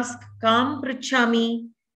I ask? Kam prichami.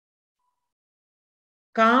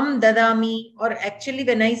 Kam dadami, or actually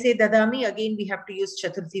when I say dadami, again we have to use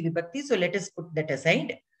Chaturthi Vibhakti. So let us put that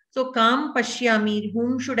aside. So kam pashyami,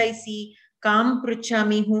 whom should I see? Kam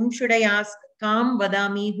pruchami, whom should I ask? Kam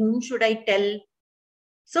vadami, whom should I tell?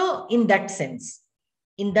 So in that sense,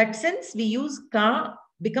 we use ka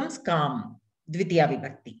becomes kam, Dvitiya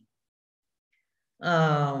Vibhakti.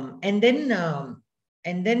 And then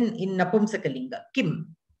in Napumsakalinga,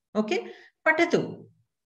 kim. Okay, patatu.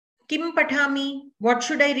 Kim patami, what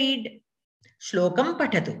should I read? Shlokam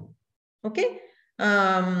patatu. Okay.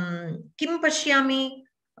 Kim pashyami,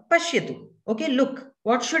 pashyatu. Okay, look.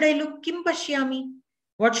 What should I look? Kim pashyami.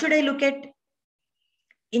 What should I look at?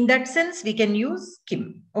 In that sense, we can use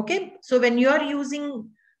kim. Okay. So when you are using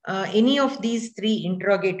any of these three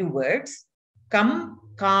interrogative words, kam,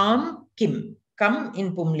 kam, kim. Kam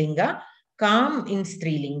in Pumlinga, kam in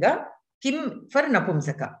Strilinga, kim for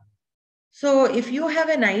Napumsaka. So if you have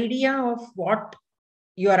an idea of what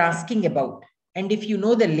you are asking about, and if you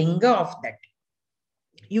know the linga of that,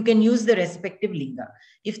 you can use the respective linga.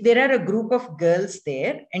 If there are a group of girls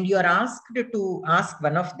there and you are asked to ask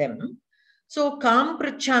one of them, so kam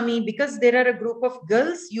pruchami, because there are a group of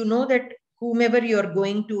girls, you know that whomever you are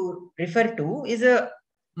going to refer to is a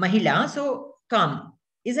mahila, so kam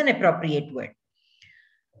is an appropriate word.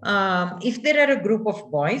 If there are a group of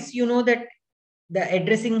boys, you know that the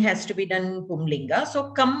addressing has to be done in Pumlinga.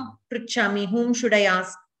 So kam pruchami, whom should I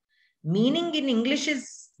ask? Meaning in English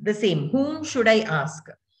is the same. Whom should I ask?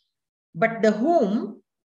 But the whom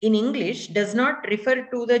in English does not refer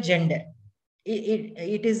to the gender.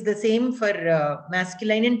 It is the same for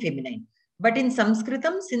masculine and feminine. But in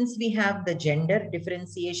Samskritam, since we have the gender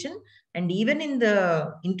differentiation, and even in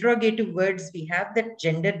the interrogative words, we have that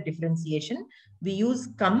gender differentiation, we use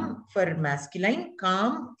kam for masculine,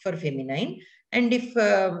 kam for feminine. And if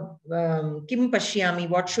kim pashyami,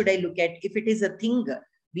 what should I look at? If it is a thing,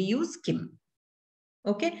 we use kim.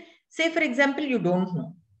 Okay. Say, for example, you don't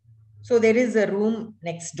know. So there is a room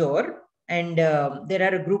next door and there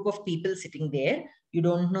are a group of people sitting there. You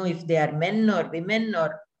don't know if they are men or women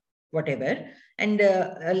or whatever. And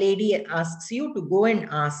a lady asks you to go and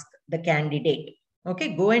ask the candidate.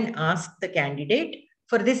 Okay, go and ask the candidate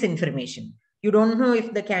for this information. You don't know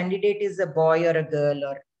if the candidate is a boy or a girl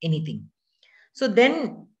or anything. So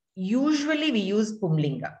then usually we use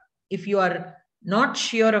Pumlinga. If you are not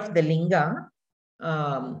sure of the linga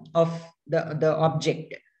of the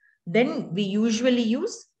object, then we usually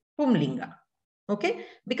use Pumlinga. Okay,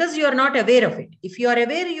 because you are not aware of it. If you are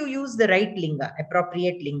aware, you use the right linga,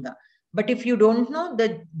 appropriate linga. But if you don't know,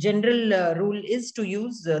 the general rule is to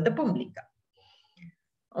use the Pumlinga.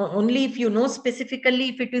 Only if you know specifically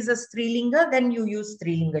if it is a Strilinga, then you use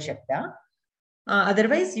Strilinga Shabda.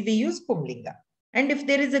 Otherwise, we use Pumlinga. And if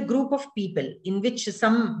there is a group of people in which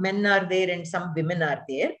some men are there and some women are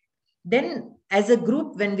there, then as a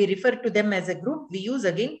group, when we refer to them as a group, we use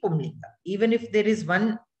again Pumlinga. Even if there is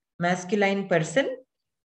one masculine person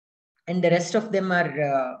and the rest of them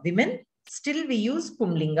are women, still we use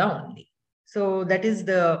Pumlinga only. So that is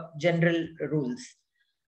the general rules.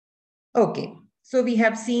 Okay. So we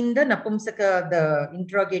have seen the Napumsaka, the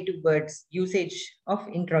interrogative words, usage of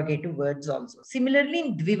interrogative words also. Similarly,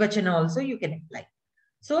 in Dvivachana also you can apply.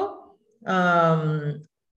 So, tam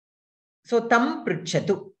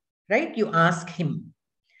pruchatu, right? You ask him.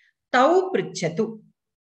 Tau pruchatu.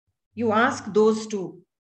 You ask those two.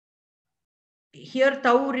 Here,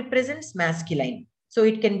 tau represents masculine. So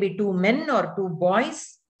it can be two men or two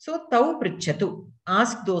boys. So, tau pruchatu.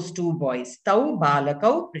 Ask those two boys. Tau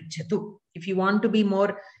balakau pruchatu. If you want to be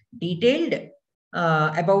more detailed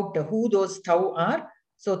about who those tau are,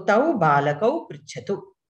 so tau balakau pruchatu.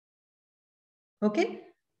 Okay.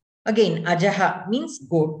 Again, ajaha means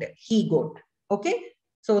goat, he goat. Okay.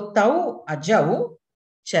 So tau ajau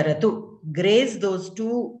charatu, graze those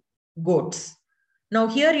two goats. Now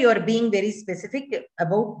here you are being very specific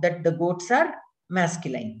about that the goats are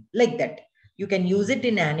masculine, like that. You can use it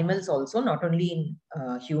in animals also, not only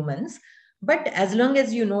in humans. But as long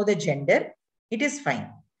as you know the gender, it is fine.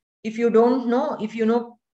 If you don't know, if you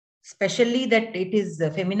know specially that it is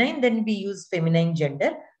feminine, then we use feminine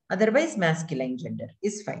gender. Otherwise, masculine gender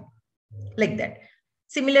is fine. Like that.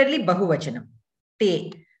 Similarly, Bahuvachanam.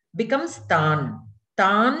 Te becomes tan.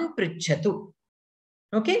 Tan prichatu.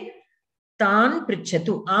 Okay? Tan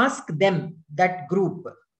prichatu. Ask them, that group.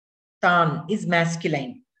 Tan is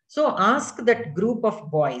masculine. So ask that group of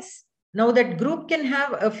boys. Now that group can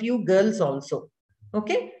have a few girls also.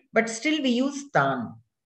 Okay? But still we use tan.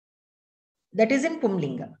 That is in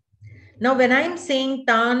Pumlinga. Now when I am saying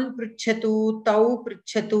tan prichatu, tau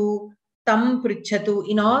prichatu, tam prichatu,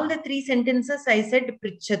 in all the three sentences I said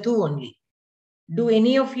prichatu only. Do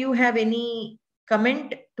any of you have any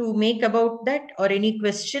comment to make about that or any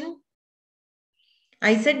question?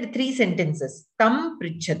 I said 3 sentences. Tam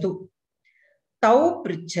prichatu, tau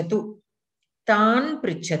prichatu, tan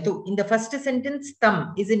prichatu. In the first sentence,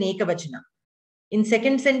 tam is in ekavachana. In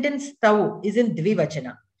second sentence, tau is in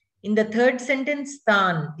dvivachana. In the third sentence,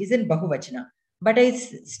 tan is in bahuvachana. But I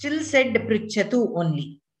still said prichatu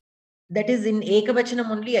only. That is in ekavachanam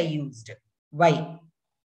only I used. Why?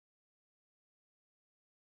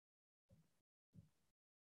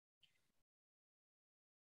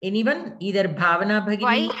 Anyone? Either Bhavana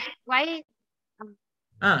Bhagini? Why?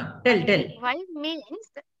 Tell.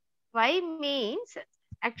 Why means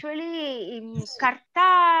actually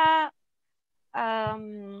karta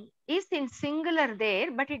is in singular there,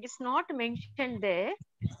 but it is not mentioned there.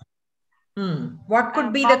 What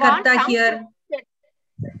could be the karta here?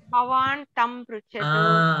 Bhavan tam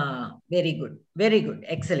pruchatu. Very good. Very good.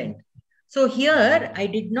 Excellent. So here I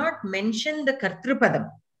did not mention the kartrupadam,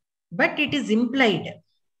 but it is implied.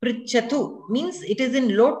 Prichatu means it is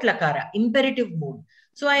in lot lakara, imperative mood.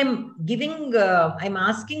 So I'm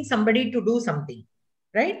asking somebody to do something,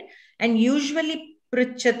 right? And usually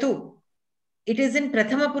prichatu, it is in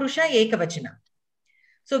prathama purusha ekavachana.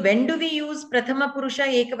 So when do we use prathama purusha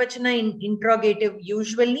ekavachana in interrogative?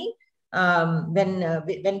 Usually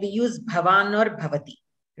when we use bhavan or bhavati,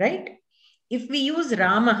 right? If we use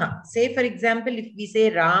ramaha, say for example, if we say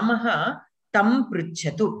ramaha tam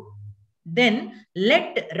prichatu, then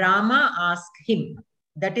let Rama ask him.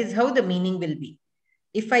 That is how the meaning will be.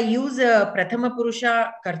 If I use a prathama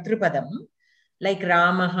purusha kartrupadam, like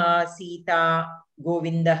Ramaha, Sita,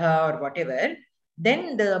 Govindaha or whatever,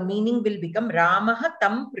 then the meaning will become Ramaha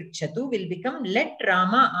tam prichatu will become let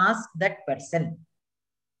Rama ask that person.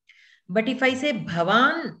 But if I say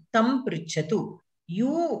Bhavan tam prichatu,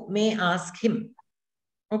 you may ask him.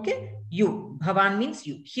 Okay? You. Bhavan means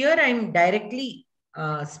you. Here I am directly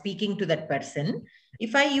speaking to that person.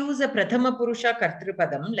 If I use a Prathama Purusha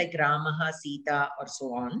Kartrupadam like Ramaha, Sita or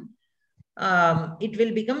so on, it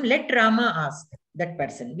will become let Rama ask that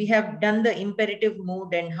person. We have done the imperative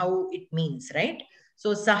mood and how it means, right?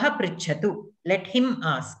 So Saha Prichatu, let him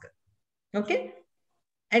ask. Okay?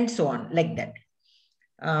 And so on, like that.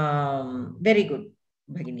 Very good,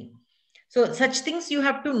 Bhagini. So such things you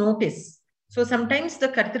have to notice. So sometimes the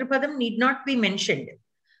Kartrupadam need not be mentioned.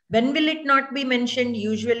 When will it not be mentioned?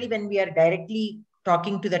 Usually when we are directly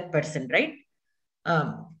talking to that person, right?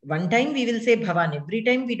 One time we will say Bhavan. Every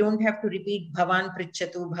time we don't have to repeat Bhavan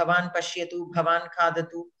Prichatu, Bhavan Pashyatu, Bhavan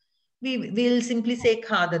Khadatu. We will simply say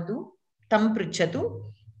Khadatu, Tam Prichatu.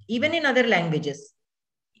 Even in other languages,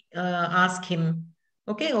 ask him,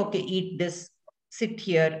 okay, eat this, sit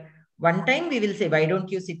here. One time we will say, why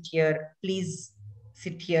don't you sit here? Please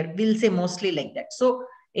sit here. We'll say mostly like that. So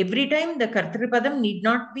every time the Kartrupadam need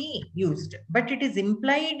not be used, but it is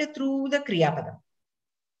implied through the Kriyapadam.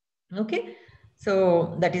 Okay.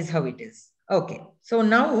 So that is how it is. Okay. So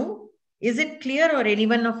now, is it clear or any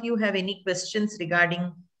one of you have any questions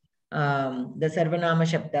regarding the Sarvanama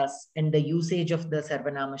Shabdas and the usage of the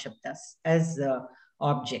Sarvanama Shabdas as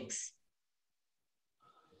objects?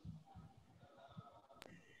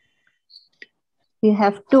 We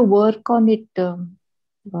have to work on it,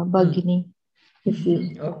 Bhagini.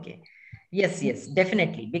 Okay. Yes,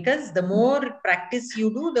 definitely. Because the more practice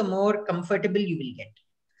you do, the more comfortable you will get.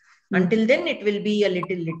 Until then, it will be a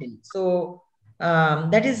little. So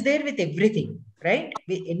that is there with everything, right?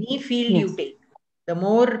 With any field you take, the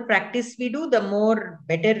more practice we do, the more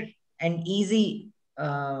better and easy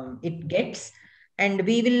it gets. And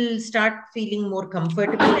we will start feeling more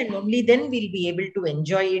comfortable, and only then we'll be able to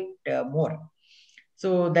enjoy it more.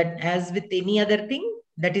 So that, as with any other thing,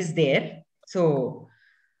 that is there. So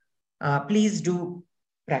please do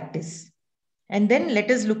practice. And then let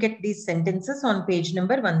us look at these sentences on page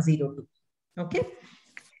number 102. Okay.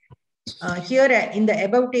 Here in the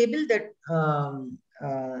above table, that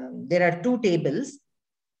there are 2 tables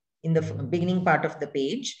in the beginning part of the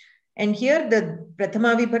page. And here the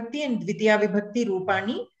Prathama Vibhakti and Dvitiya Vibhakti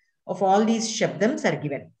Rupani of all these Shabdams are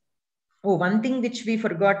given. Oh, one thing which we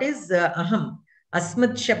forgot is Aham,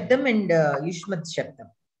 Asmad Shabdam and Yushmad Shabdam.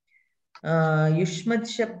 Yushmad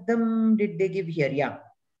Shabdam, did they give here? Yeah.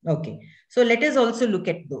 Okay. So let us also look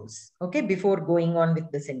at those, okay, before going on with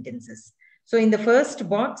the sentences. So in the first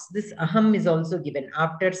box, this Aham is also given.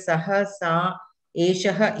 After Saha, Sa,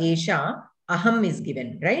 Eshaha, Esha, Aham is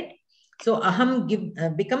given, right? So Aham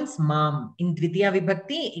becomes Mam. In Dvitiya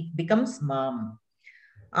Vibhakti, it becomes Mam.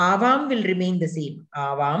 Avam will remain the same.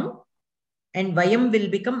 Avam. And Vayam will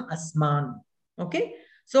become Asman. Okay.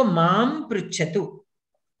 So Mam Pruchatu.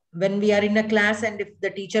 when we are in a class and if the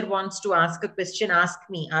teacher wants to ask a question, ask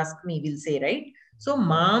me, we'll say, right? So,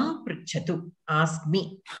 mam pruchatu, ask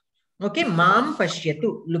me. Okay, mam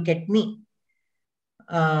pashyatu, look at me.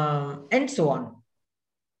 And so on.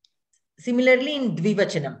 Similarly, in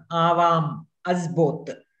dvivachanam, avam, us both.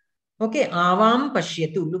 Okay, avam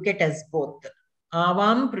pashyatu, look at us both.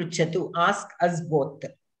 Avam pruchatu, ask us both.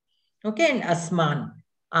 Okay, and asman,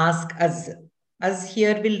 ask us. Us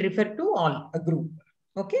here will refer to all, a group.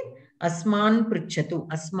 Okay, asman pruchatu,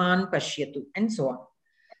 asman pashyatu, and so on.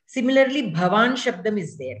 Similarly, bhavan shabdam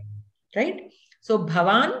is there, right? So,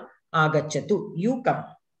 bhavan agachatu, you come.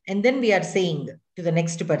 And then we are saying to the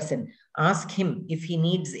next person, ask him if he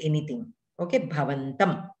needs anything. Okay,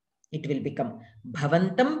 bhavantam, it will become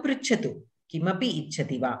bhavantam pruchatu, kimapi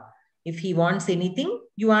ichchati va. If he wants anything,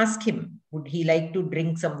 you ask him. Would he like to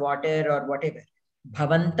drink some water or whatever?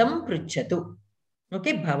 Bhavantam pruchatu.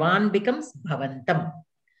 Okay, bhavan becomes bhavantam.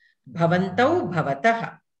 Bhavantau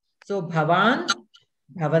bhavatah. So, bhavan,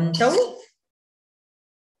 bhavantau,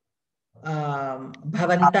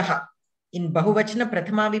 bhavantah. In bahuvachana,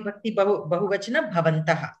 prathama vibhakti, bahuvachana,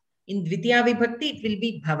 bhavantah. In dvitiya vibhakti, it will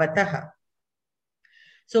be bhavatah.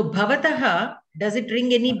 So, bhavatah, does it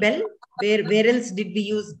ring any bell? Where else did we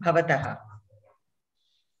use bhavatah?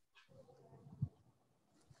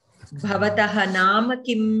 Bhavatah nama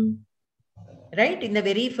kim? Right? In the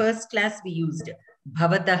very first class, we used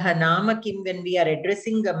bhavatah nama kim. When we are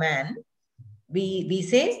addressing a man, we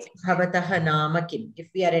say bhavatah nama kim. If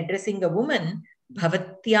we are addressing a woman,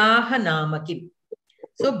 bhavatyaha nama kim.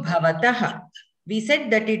 So, bhavatah, we said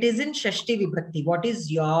that it is in Shashti Vibhakti. What is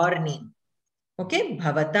your name? Okay,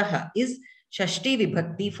 bhavatah is Shashti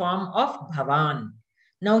Vibhakti form of bhavan.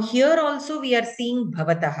 Now, here also we are seeing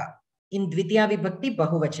bhavatah in Dvitiya Vibhakti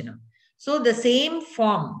Bahuvachanam. So, the same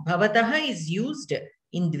form, bhavatah, is used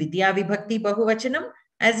in Dvitiya Vibhakti Bahuvachanam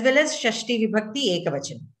as well as Shashti Vibhakti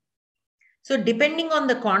Ekavachanam. So, depending on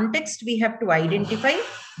the context, we have to identify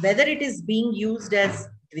whether it is being used as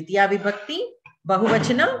Dvitiya Vibhakti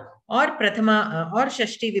Bahuvachana or Prathama or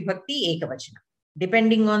Shashti Vibhakti Ekavachana.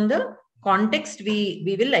 Depending on the context, we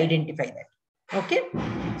will identify that. Okay.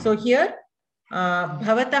 So, here,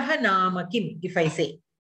 bhavatah nama kim, if I say,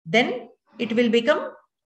 then it will become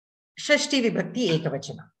Shashti Vibhakti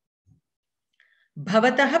Ekavachana.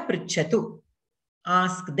 Bhavatah pruchatu,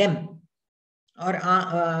 ask them. Or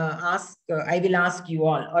ask, I will ask you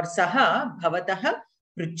all. Or saha bhavatah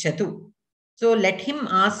pruchatu. So, let him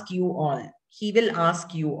ask you all. He will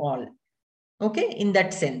ask you all. Okay, in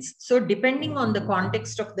that sense. So, depending on the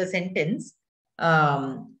context of the sentence,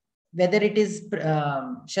 whether it is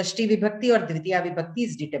Shashti Vibhakti or Dvitiya Vibhakti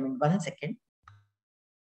is determined. 1 second.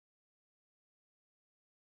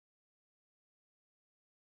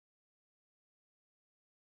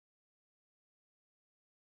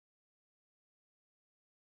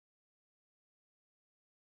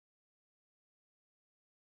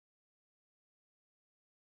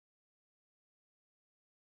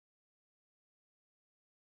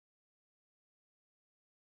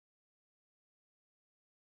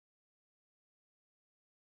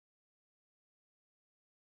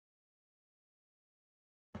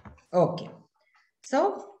 Okay.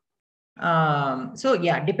 So,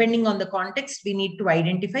 yeah, depending on the context, we need to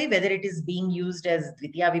identify whether it is being used as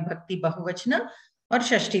Dvitiya Vibhakti Bahuvachana or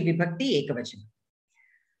Shashti Vibhakti Ekavachana.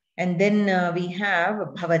 And then we have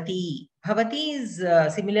Bhavati. Bhavati is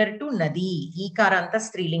similar to Nadi, Ikaranta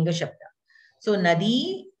Strilinga Shabda. So,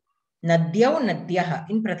 Nadi, Nadyau, Nadyah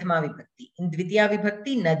in Prathama Vibhakti. In Dvitiya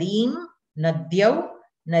Vibhakti, Nadim, Nadyau,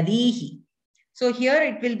 Nadihi. So, here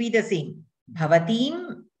it will be the same.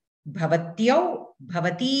 Bhavatim, Bhavatyau,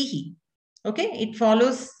 Bhavatihi. Okay, it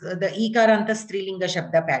follows the Ikaranta Strilinga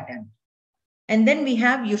Shabda pattern. And then we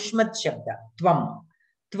have Yushmat Shabda, Tvam.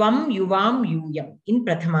 Tvam, Yuvam, Yuyam in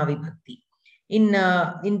Prathama Vibhakti. In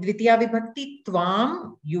Dvitiya Vibhakti,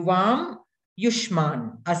 Tvam, Yuvam,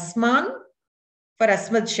 Yushman. Asman for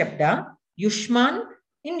Asmad Shabda, Yushman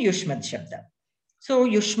in Yushmat Shabda. So,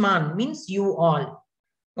 Yushman means you all.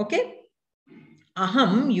 Okay.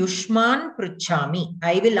 Aham Yushman pruchami.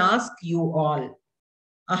 I will ask you all.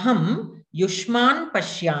 Aham Yushman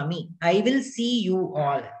pashyami. I will see you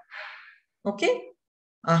all. Okay.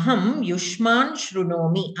 Aham Yushman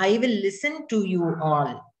shrunomi. I will listen to you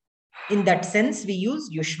all. In that sense, we use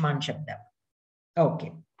Yushman Shabda.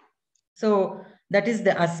 Okay. So, that is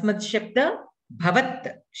the Asmad Shabda,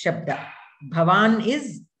 Bhavat Shabda. Bhavan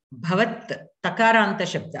is Bhavat, Takaranta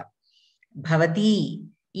Shabda. Bhavati,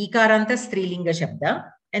 Ikaranta Strilinga Shabda,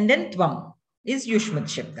 and then Tvam is Yushmat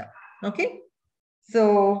Shabda. Okay.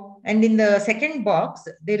 So, and in the second box,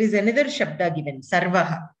 there is another Shabda given,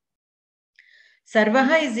 Sarvaha.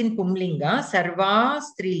 Sarvaha is in Pumlinga, Sarva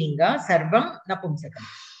Strilinga, Sarvam Napumsakam.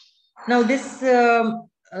 Now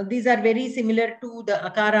these are very similar to the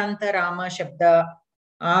Akaranta Rama Shabda,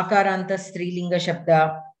 Akaranta Strilinga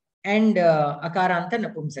Shabda, and Akaranta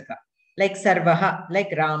Napumsaka. Like Sarvaha, like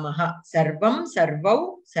Ramaha, Sarvam,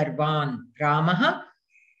 Sarvau, Sarvan, Ramaha,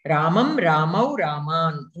 Ramam, Ramau,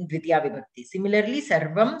 Raman in Dvitiya Vibhakti. Similarly,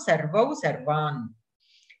 Sarvam, Sarvau, Sarvan.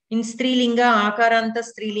 In Strilinga, Akaranta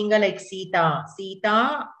Strilinga like Sita,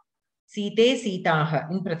 Sita, Site,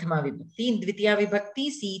 Sitaha in Prathama Vibhakti. In Dvitiya Vibhakti,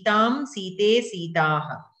 Sitam, Site,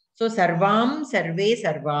 Sitaha. So Sarvam, Sarve,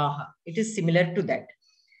 Sarvaha. It is similar to that.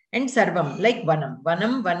 And Sarvam, like Vanam,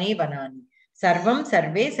 Vanam, Vane, Vanani. Sarvam,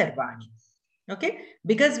 Sarve, Sarvani. Okay,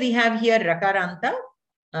 because we have here Rakaranta,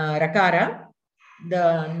 Rakara,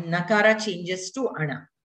 the Nakara changes to Ana.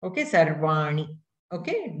 Okay, Sarvani.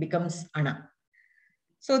 Okay, it becomes Ana.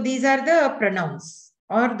 So these are the pronouns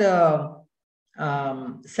or the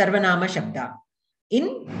Sarvanama Shabda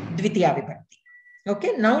in Dvitiya Vibhakti.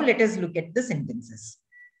 Okay, now let us look at the sentences.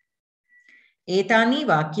 Etani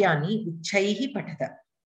Vakyani Uchaihi Patata.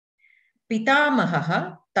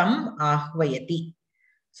 Pitamahaha Tam Ahvayati.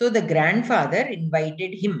 So the grandfather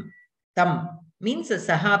invited him. Tam means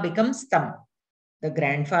Saha becomes Tam. The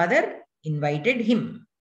grandfather invited him.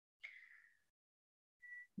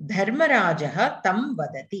 Dharmarajaha Tam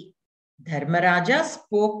Vadati. Dharmaraja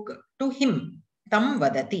spoke to him. Tam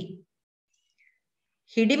Vadati.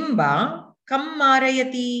 Hidimba Kam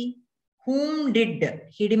Marayati. Whom did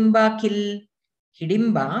Hidimba kill?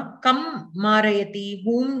 Hidimba Kam Marayati.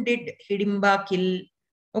 Whom did Hidimba kill?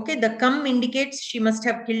 Okay, the Kam indicates she must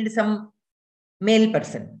have killed some male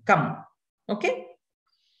person. Kam. Okay.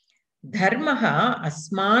 Dharmaha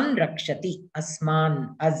Asman Rakshati.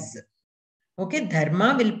 Asman, us. Okay,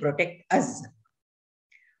 Dharma will protect us.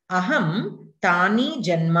 Aham Tani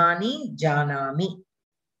Janmani Janami.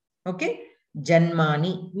 Okay,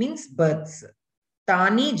 Janmani means births.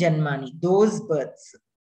 Tani Janmani, those births.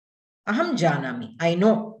 Aham Janami, I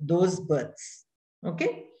know those births.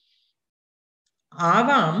 Okay.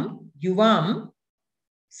 Avam Yuvam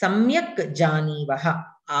Samyak Janivaha.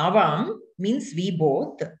 Avam means we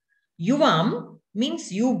both. Yuvam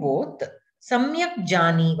means you both. Samyak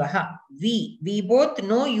Janivaha. We both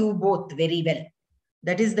know you both very well.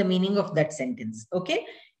 That is the meaning of that sentence. Okay.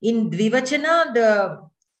 In Dvivachana, the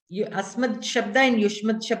Asmad Shabda and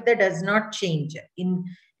Yushmad Shabda does not change. In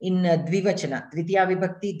Dvivachana, Dvitiya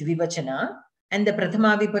Vibhakti Dvivachana and the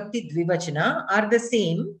Prathama Vibhakti Dvivachana are the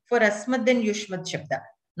same for Asmad and Yushmad Shabda.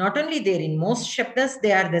 Not only there, in most Shabdas,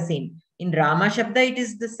 they are the same. In Rama Shabda, it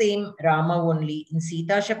is the same, Rama only. In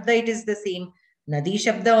Sita Shabda, it is the same. Nadi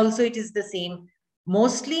Shabda also, it is the same.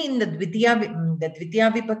 Mostly in the Dvitiya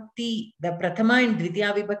Vibhakti, the Prathama and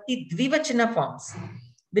Dvitiya Vibhakti Dvivachana forms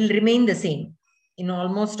will remain the same in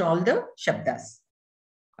almost all the Shabdas.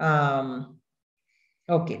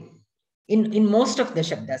 Okay. In most of the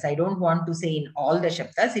Shabdas, I don't want to say in all the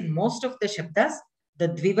Shabdas, in most of the Shabdas, the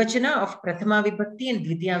Dvivachana of Prathama Vibhakti and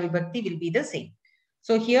Dvitiya Vibhakti will be the same.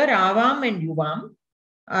 So here Avam and Yuvam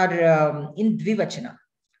are in Dvivachana.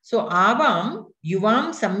 So Avam,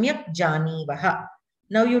 Yuvam Samyak Janivaha.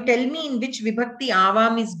 Now you tell me in which Vibhakti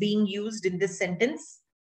Avam is being used in this sentence?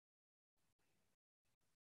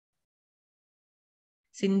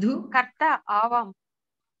 Sindhu? Karta, Avam.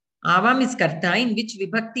 Avam is Karta. In which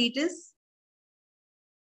Vibhakti it is?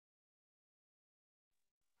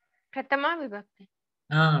 Prathama Vibhakti.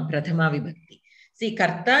 Prathama Vibhakti. See,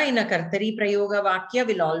 Karta in a Kartari Prayoga Vakya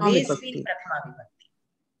will always be in Prathama Vibhakti.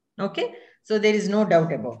 Okay? So there is no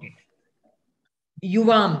doubt about it.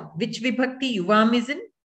 Yuvam. Which Vibhakti Yuvam is in?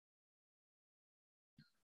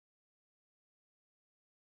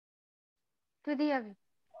 Tvidiya.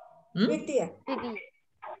 Dvitiya.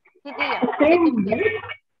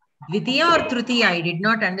 Dvitiya or Trutiya? I did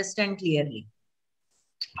not understand clearly.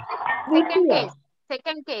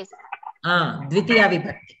 Second case. Dvitiya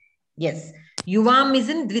Vibhakti. Yes. Yuvam is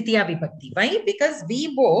in Dvitiya Vibhakti. Why? Because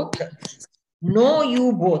we both know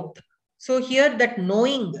you both. So here that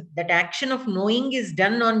knowing, that action of knowing is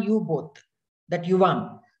done on you both. That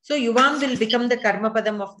Yuvam. So Yuvam will become the Karma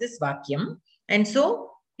Padam of this Vakyam. And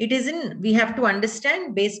so it is in, we have to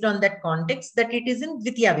understand based on that context that it is in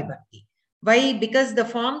Dvitiya Vibhakti. Why? Because the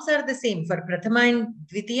forms are the same. For Prathama and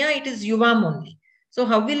Dvitiya, it is Yuvam only. So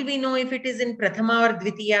how will we know if it is in Prathama or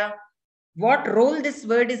Dvitiya? What role this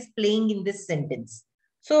word is playing in this sentence?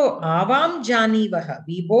 So Avam Janivaha,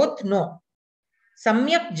 we both know.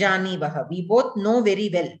 Samyak Janivaha, we both know very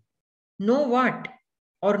well. Know what?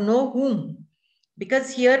 Or know whom?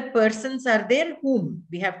 Because here persons are there, whom?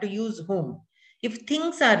 We have to use whom. If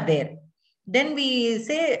things are there, then we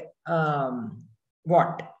say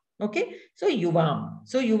what. Okay, so yuvam.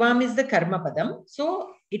 So yuvam is the karma padam.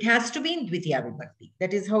 So it has to be in dvitiya vibhakti.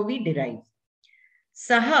 That is how we derive.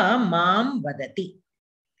 Saha mam vadati.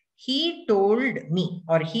 He told me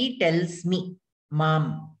or he tells me.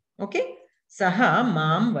 Mam. Okay. Saha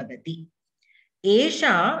mam vadati.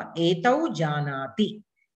 Esha etau janati.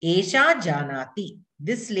 Esha janati.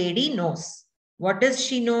 This lady knows. What does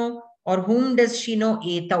she know or whom does she know?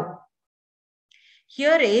 Etau.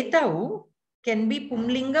 Here etau can be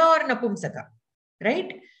pumlinga or napumsaka,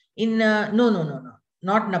 right? In no,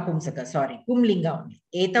 not napumsaka, sorry, pumlinga only.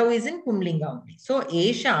 Etau is in pumlinga only. So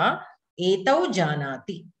esha etau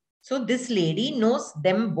janati. So this lady knows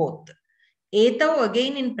them both. Etau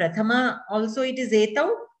again in prathama also it is etau.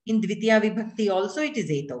 In dvitiya vibhakti also it is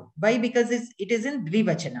etau. Why? Because it is in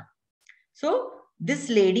dvivachana. So this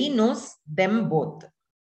lady knows them both.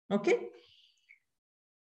 Okay.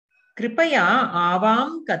 Kripaya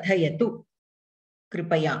avam kathayatu.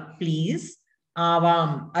 Kripaya, please.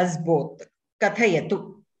 Avam, us both.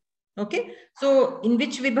 Kathayatu. Okay. So in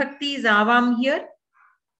which vibhakti is avam here?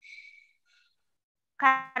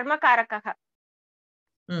 Karma karakaha.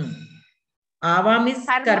 Avam is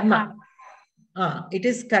karma. It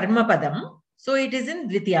is karma padam. So it is in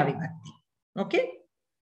dvitiya vibhakti. Okay.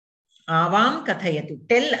 Avam kathayatu.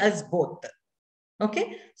 Tell us both.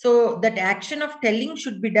 Okay. So that action of telling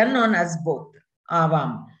should be done on us both.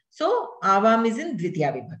 Avam. So avam is in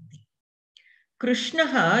dvitiya vibhakti.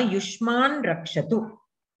 Krishnaha yushman rakshatu.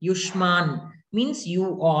 Yushman means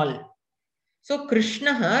you all. So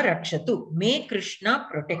Krishnaha rakshatu. May Krishna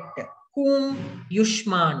protect. Whom?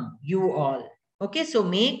 Yushman, you all. Okay, so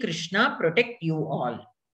may Krishna protect you all.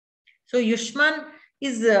 So Yushman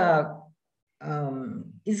is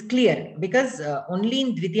clear because only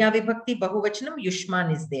in dvitiya vibhakti bahuvachanam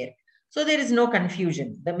Yushman is there. So there is no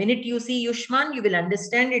confusion. The minute you see Yushman, you will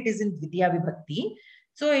understand it is in dvitiya vibhakti.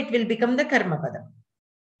 So it will become the karma padam.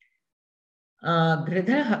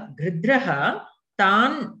 Gridraha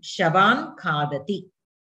tan shavan khadati.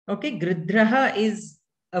 Okay, gridraha is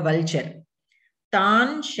a vulture.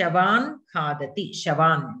 Tan shavan khadati.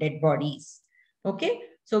 Shavan, dead bodies. Okay,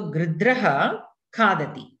 so gridraha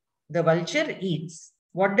khadati. The vulture eats.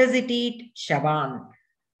 What does it eat? Shavan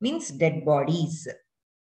means dead bodies.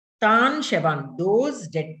 Tan shavan, those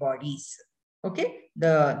dead bodies. Okay,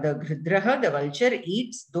 the gridraha, the vulture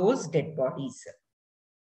eats those dead bodies.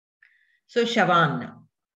 So shavan.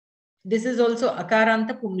 This is also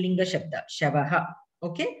akaranta pumlinga shabda. Shavaha.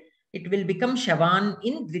 Okay, it will become shavan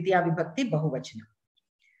in dvitiya vibhakti bahuvachana.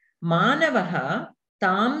 Manavaha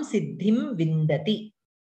tam siddhim vindati.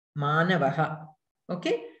 Manavaha.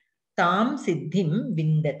 Okay, tam siddhim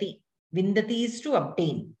vindati. Vindati is to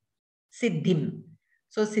obtain. Siddhim.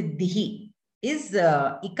 So siddhihi is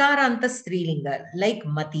ikaranta strilinga like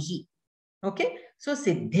matihi. Okay, so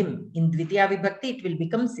siddhim in dvitiya vibhakti it will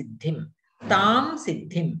become siddhim. Tam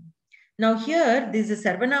siddhim. Now here these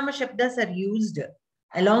sarvanama shabdas are used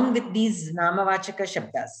along with these namavachaka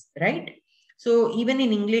shabdas, right? So even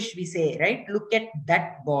in English we say, right, look at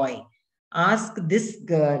that boy, ask this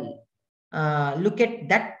girl, look at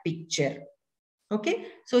that picture. Okay,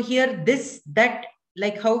 so here this, that,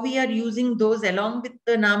 like how we are using those along with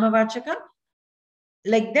the namavachaka,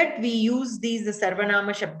 like that we use these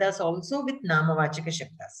sarvanama shabdas also with namavachaka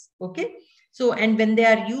shabdas. Okay, so and when they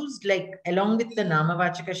are used like along with the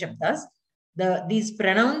namavachaka shabdas, these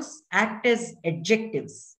pronouns act as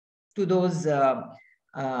adjectives to those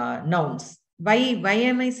nouns. Why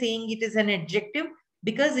am I saying it is an adjective?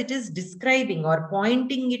 Because it is describing or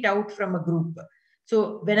pointing it out from a group.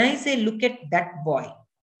 So when I say look at that boy,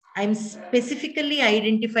 I'm specifically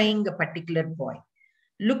identifying a particular boy.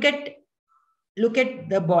 Look at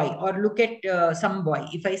the boy or look at some boy.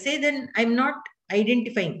 If I say, then I'm not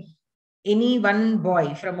identifying any one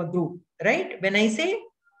boy from a group, right? When I say,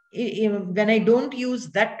 when I don't use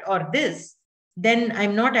that or this, then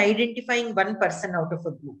I'm not identifying one person out of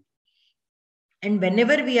a group. And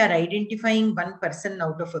whenever we are identifying one person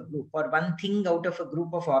out of a group or one thing out of a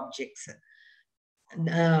group of objects,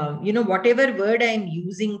 whatever word I'm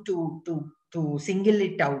using to single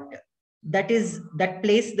it out, that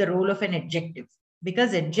plays the role of an adjective,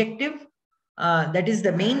 because adjective, that is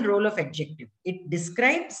the main role of adjective. It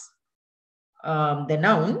describes the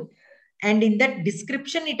noun, and in that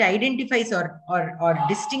description it identifies or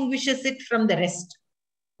distinguishes it from the rest.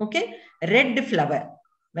 Okay, red flower.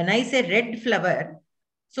 When I say red flower,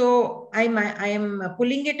 so I am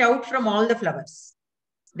pulling it out from all the flowers.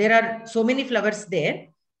 There are so many flowers there.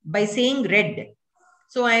 By saying red,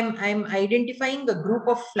 so I'm identifying a group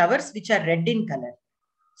of flowers which are red in color.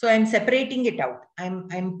 So I'm separating it out.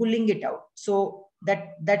 I'm pulling it out. So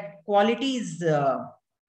that quality is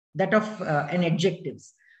that of an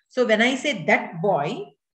adjectives. So when I say that boy,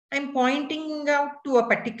 I'm pointing out to a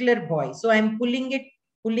particular boy. So I'm pulling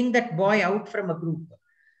that boy out from a group.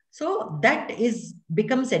 So that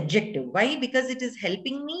becomes adjective. Why? Because it is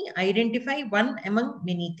helping me identify one among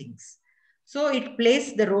many things. So it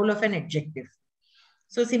plays the role of an adjective.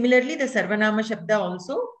 So similarly, the Sarvanama Shabda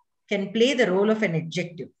also can play the role of an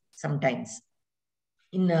adjective sometimes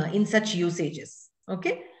in such usages.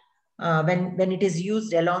 Okay, when it is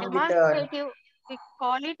used along with a we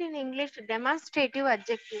call it in English demonstrative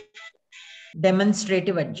adjective.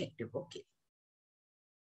 Demonstrative adjective. Okay.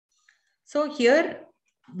 So here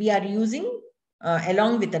we are using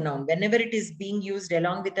along with a noun. Whenever it is being used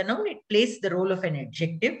along with a noun, it plays the role of an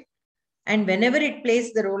adjective. And whenever it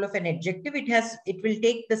plays the role of an adjective, it will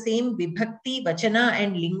take the same vibhakti, vachana,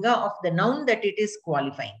 and linga of the noun that it is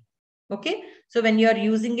qualifying. Okay. So when you are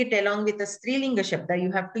using it along with a strilinga shabda,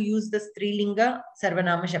 you have to use the strilinga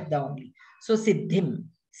sarvanama shabda only. So siddhim,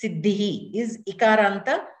 siddhihi is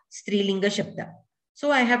ikaranta strilinga shabda.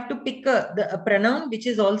 So I have to pick a pronoun which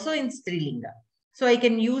is also in strilinga. So I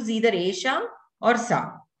can use either esha or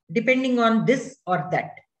sa, depending on this or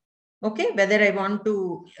that. Okay, whether I want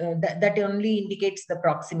to, that only indicates the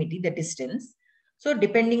proximity, the distance. So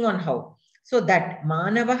depending on how. So that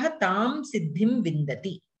manavaha tam siddhim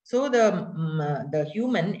vindati. So the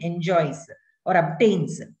human enjoys or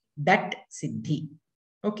obtains that siddhi.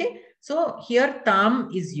 Okay, so here tam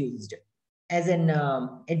is used as an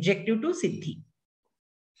adjective to siddhi.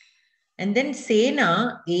 And then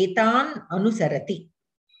sena etan anusarati.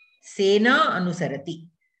 Sena anusarati.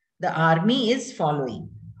 The army is following.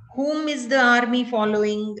 Whom is the army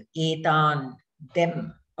following? Etan,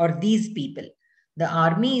 them or these people. The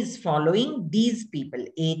army is following these people,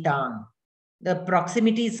 etan. The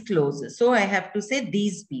proximity is close. So I have to say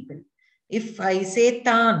these people. If I say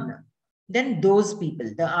tan, then those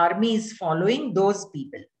people. The army is following those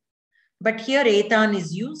people. But here etan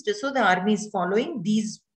is used, so the army is following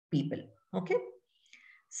these people. Okay.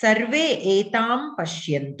 Sarve etam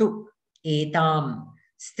pashyantu. Etam,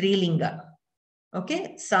 strilinga.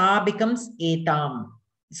 Okay, sa becomes etam.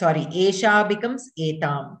 Sorry, esha becomes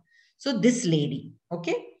etam. So this lady.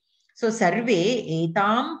 Okay. So sarve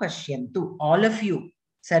etam pashyantu. All of you.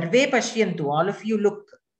 Sarve pashyantu. All of you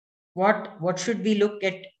look. What should we look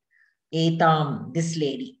at? Etam, this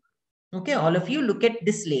lady. Okay, all of you look at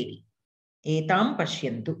this lady. Etam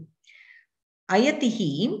pashyantu.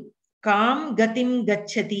 Ayatihi kam gatim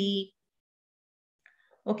gacchati.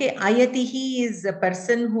 Okay, ayatihi is a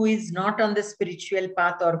person who is not on the spiritual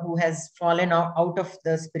path or who has fallen out of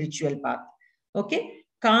the spiritual path. Okay,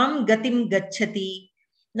 kam gatim gacchati.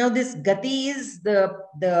 Now this gati is the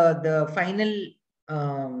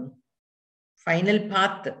final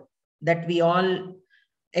path that we all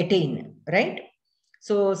attain, right?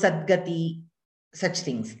 So sadgati, such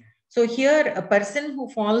things. So here a person who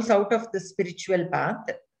falls out of the spiritual path,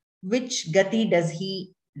 which gati does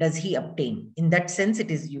he obtain? In that sense it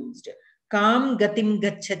is used. Kam gatim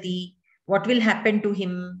gacchati. What will happen to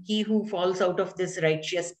him? He who falls out of this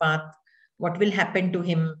righteous path, what will happen to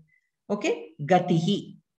him? Okay,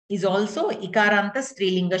 gatihi is also ikaranta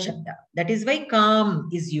strilinga shabda. That is why kam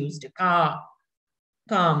is used.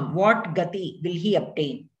 Kam, what gati will he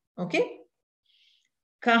obtain? Okay.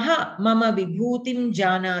 Kaha mama vibhutim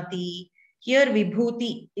janati. Here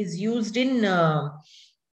vibhuti is used in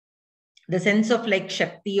the sense of like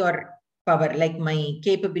shakti or power, like my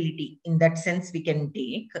capability. In that sense we can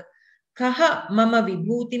take. Kaha mama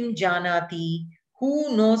vibhutim janati.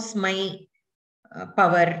 Who knows my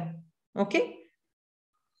power? Okay.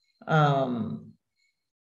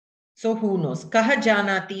 So who knows? Kaha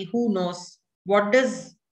janati, who knows? What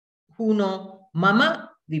does who know?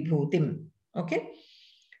 Mama vibhutim. Okay.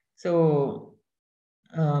 So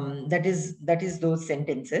that is those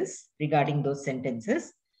sentences, regarding those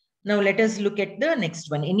sentences. Now let us look at the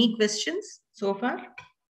next one. Any questions so far?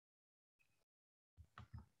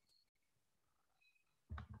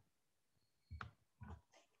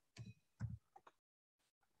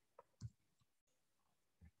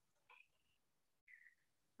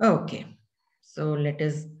 Okay, so let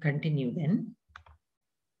us continue then.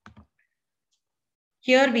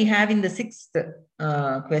 Here we have in the sixth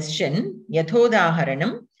question,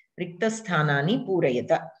 Yathodaharanam Riktasthanani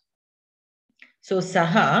Purayata. So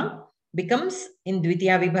Saha becomes in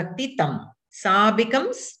Dvitiya Vibhakti Tam. Sa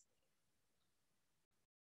becomes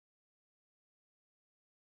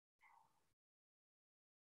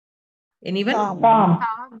anyone?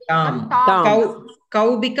 Tam.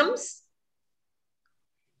 Cow becomes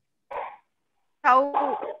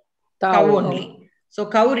Cow. Cow only. So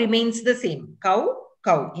cow remains the same. Cow,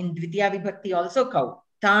 cow. In Dvitiya Vibhakti also cow.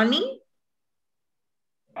 Tani,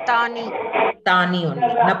 Tani. Tani only.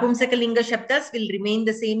 Napumsakalinga Shabdas will remain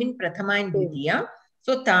the same in Prathama and Dvitiya.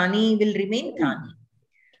 So Tani will remain Tani.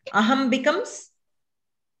 Aham becomes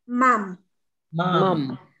Mam.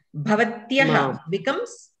 Mam. Bhavatyaha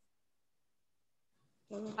becomes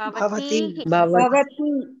Bhavati.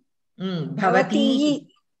 Bhavati. Bhavati.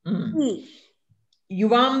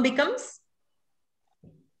 Yuvam becomes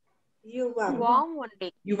Yuvam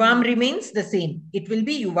only. Yuvam remains the same. It will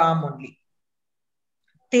be Yuvam only.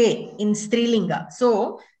 Te in Strilinga.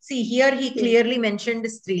 So, see here he clearly mentioned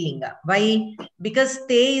Strilinga. Why? Because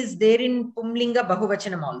te is there in Pumlinga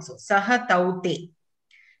Bahuvachanam also. Saha tau te.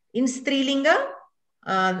 In Strilinga,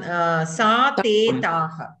 sa te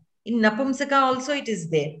taha. In Napumsaka also it is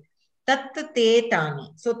there. Tat te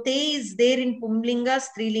tani. So, te is there in Pumlinga,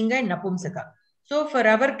 Strilinga and Napumsaka. So, for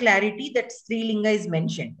our clarity, that Strilinga is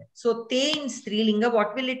mentioned. So, te in Strilinga,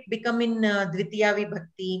 what will it become in Dvitiya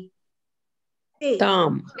Vibhakti?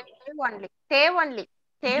 Tam. Te only.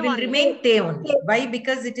 It will remain te only. Why?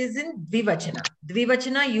 Because it is in Dvivachana.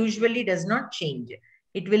 Dvivachana usually does not change.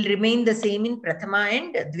 It will remain the same in Prathama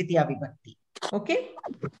and Dvitiya Vibhakti. Okay?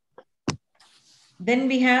 Then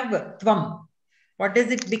we have Tvam. What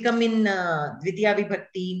does it become in Dvitiya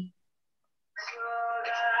Vibhakti?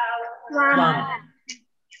 Tvam.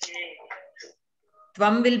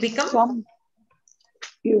 Tvam will become?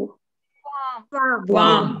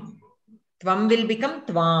 Tvam. Tvam will become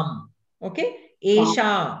Tvam. Okay?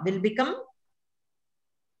 Esha will become?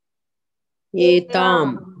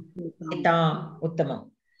 Etam. Etam. Uttamam.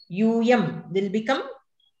 Yuyam will become?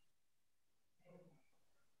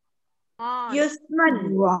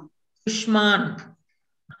 Yusman. Yushman.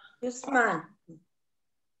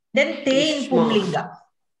 Then te in Pumlinga.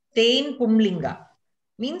 Te in Pumlinga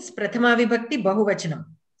means Prathama Vibhakti Bahuvachanam.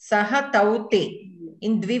 Saha tau te.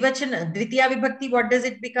 In Dvivachana, Dvitiya Vibhakti, what does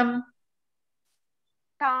it become?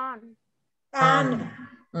 Tan.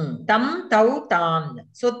 Tam, tau, tan.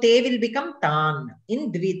 So te will become tan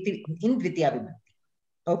in Dvitiya Vibhakti.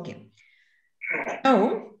 Okay.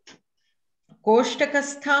 Now,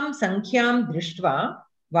 Koshtakastham Sankhyam Drishtva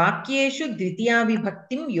Vakyeshu Dvitiya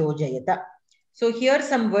Vibhaktim Yojayata. So here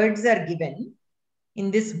some words are given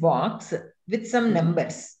in this box with some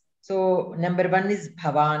numbers. So number 1 is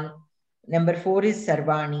Bhavan, number 4 is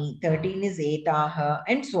Sarvani, 13 is Etaha,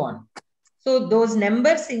 and so on. So those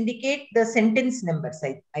numbers indicate the sentence numbers,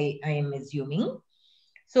 I am assuming.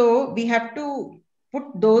 So we have to put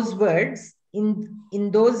those words in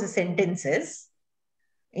those sentences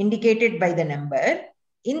indicated by the number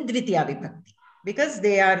in Dvitiya Vibhakti because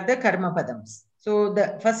they are the karma padams. So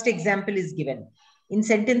the first example is given. In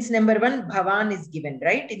sentence number 1, Bhavan is given,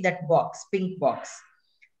 right? In that box, pink box.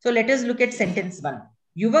 So let us look at sentence 1.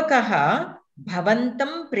 Yuvakaha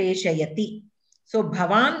bhavantam preshayati. So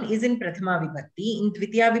Bhavan is in Prathama Vibhakti. In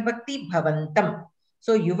Dvitiya Vibhakti, bhavantam.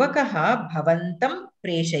 So Yuvakaha bhavantam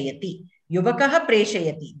preshayati. Yuvakaha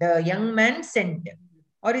preshayati. The young man sent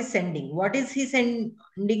or is sending. What is he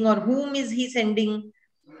sending or whom is he sending?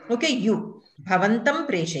 Okay, you. Bhavantam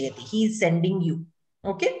preshayati. He is sending you.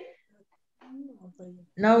 Okay.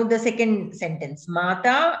 Now the second sentence.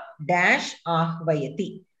 Mata dash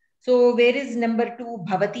ahvayati. So where is number 2?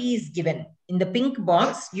 Bhavati is given. In the pink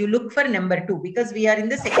box, you look for number 2 because we are in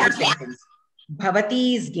the second sentence.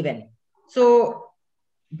 Bhavati is given. So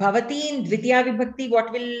Bhavati in Dvitiya Vibhakti,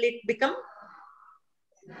 what will it become?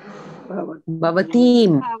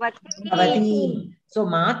 Bhavatim. Bhavatim. So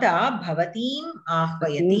Mata Bhavatim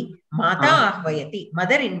ahvayati. Mata ahvayati.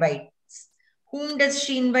 Mother invites. Whom does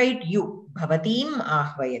she invite? You. Bhavatim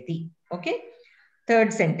ahvayati. Okay.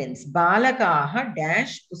 Third sentence. Balakaha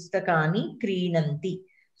dash pustakani kreenanti.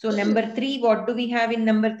 So number 3, what do we have in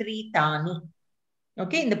number 3? Tani.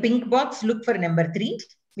 Okay. In the pink box, look for number 3.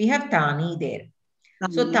 We have Tani there.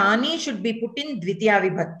 So Tani should be put in Dvitiya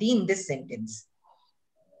Vibhakti in this sentence.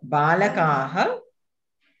 Balakaha.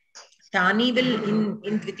 Tani will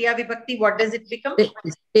in Dvitiya Vibhakti, what does it become?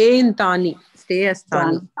 Stay in Tani. Stay as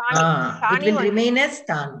Tani. It will remain as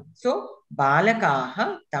Tani. So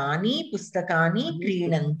Balakaha Tani Pustakani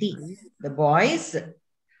Kreenanti. The boys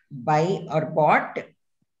buy or bought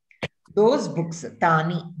those books.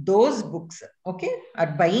 Tani, those books. Okay, are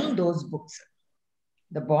buying those books.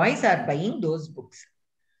 The boys are buying those books.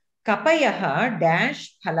 Kapayaha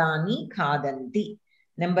dash phalani khadanti.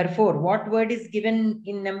 Number 4. What word is given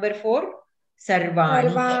in number 4?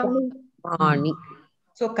 Sarvani.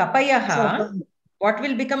 So Kapayaha, what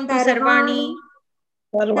will become to Sarvani?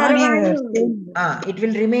 It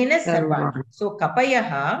will remain as Sarvani. So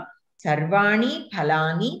Kapayaha Sarvani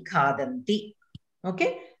phalani khadanti.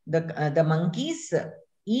 Okay, the monkeys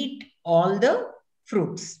eat all the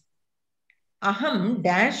fruits. Aham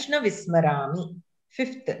dash na vismarami.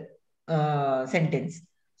 Fifth sentence.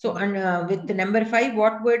 So, with number 5,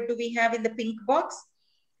 what word do we have in the pink box?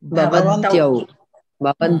 Bhavantau.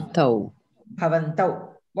 Bhavantau. Bhavantau.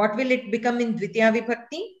 What will it become in Dvitiya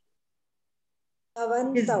Vibhakti?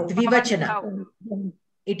 It is Bhavantau. Dvivachana.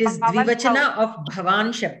 It is Dvivachana of Bhavan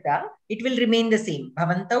Shabda. It will remain the same.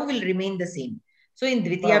 Bhavantau will remain the same. So in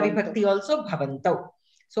Dvitiya Vibhakti also Bhavantau.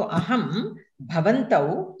 So aham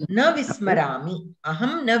bhavantau na vismarami.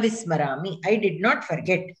 Aham na vismarami. I did not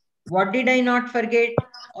forget. What did I not forget?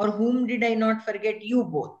 Or whom did I not forget? You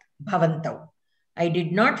both. Bhavantau. I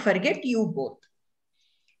did not forget you both.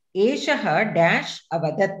 Eshaha dash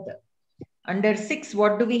avadat. Under 6,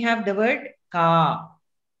 what do we have the word? Ka.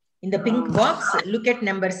 In the pink box, look at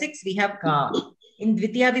number 6, we have ka. In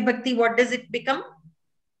Dvitiya Vibhakti, what does it become?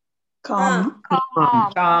 Kam.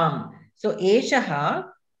 Kam. So, Eshaha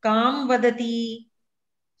kam vadati.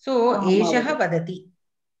 So, Eshaha vadati.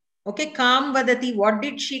 Okay, kam vadati. What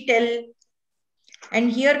did she tell?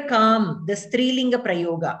 And here kam, the Strilinga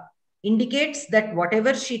Prayoga, indicates that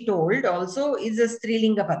whatever she told also is a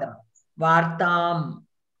Strilinga Padam. Vartam.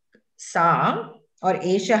 Sa or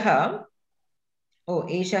Eshaha. Oh,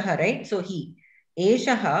 Eshaha, right? So, he.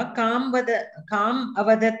 Eshaha kam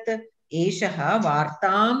avadat. Eshaha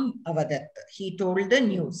vartam avadat. He told the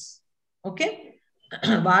news. Okay.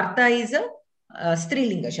 Varta is a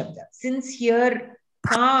Strilinga Shabda. Since here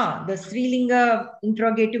ka, the Strilinga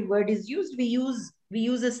interrogative word is used, we use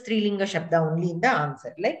a Strilinga Shabda only in the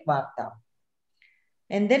answer, like Varta.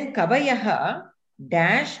 And then Kavayaha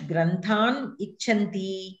dash granthan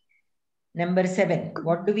icchanti. Number 7.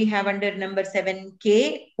 What do we have under number 7?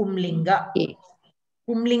 K Pumlinga.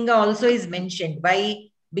 Pumlinga also is mentioned. Why?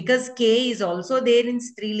 Because K is also there in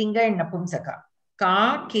Strilinga and Napumsaka.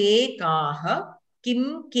 Ka, K, Kaha,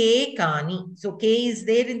 Kim, K, Kani. So K is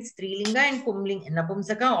there in Strilinga and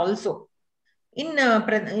Napumsaka also. In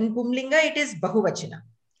Pumlinga, it is Bahuvachana.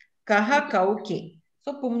 Kaha, Kau, K.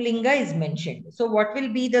 So Pumlinga is mentioned. So what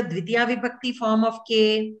will be the Dvitiya Vibhakti form of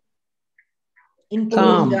K? In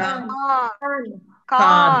Pumlinga?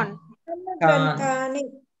 Kan. Granthani.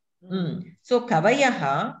 So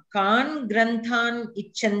Kavayaha kan granthan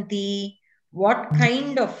icchanti. What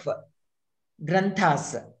kind of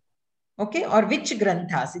granthas? Okay, or which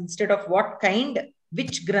granthas? Instead of what kind,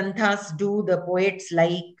 which granthas do the poets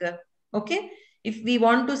like? Okay, if we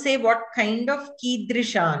want to say what kind of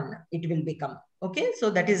kidrishan, it will become. Okay, so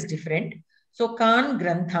that is different. So kan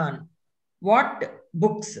granthan. What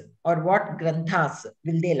books or what granthas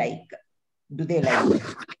will they like? Do they like?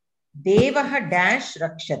 Devaha dash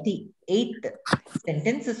rakshati. 8th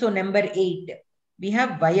sentence. So number 8. We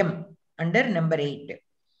have Vayam under number 8.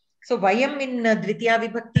 So Vayam in Dvitiya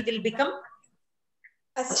Vibhakti will become?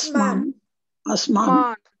 Asman.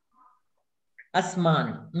 Asman.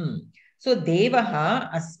 Asman. So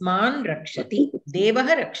Devaha Asman rakshati.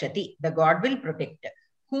 Devaha rakshati. The God will protect.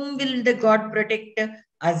 Whom will the God protect?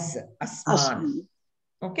 Us. Asman.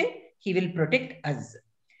 Okay. He will protect us.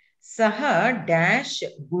 Saha dash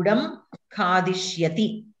gudam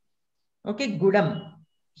khadishyati. Okay, gudam.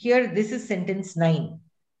 Here this is sentence 9.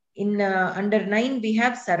 In under 9 we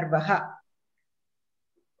have sarvaha.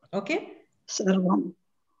 Okay. Sarvam.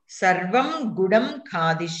 Sarvam gudam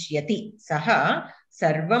khadishyati. Saha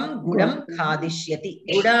sarvam gudam khadishyati.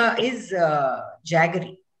 Guda is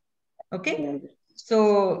jaggery. Okay.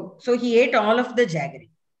 So he ate all of the jaggery.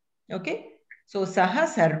 Okay. So saha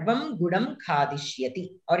sarvam gudam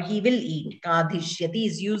khadishyati, or he will eat. Khadishyati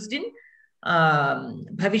is used in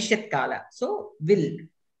bhavishyat kala. So will.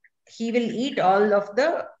 He will eat all of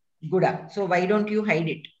the guda. So why don't you hide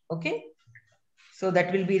it? Okay. So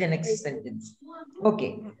that will be the next sentence.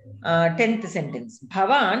 Okay. 10th sentence.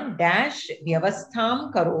 Bhavan dash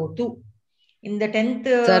vyavastham karotu. In the 10th.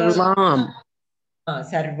 Sarvam.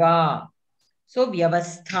 Sarva. So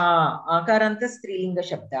vyavastha. Akaranta strilinga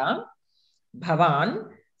shabda. Bhavan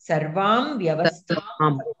sarvam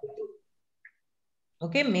vyavastham.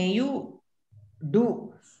 Okay, may you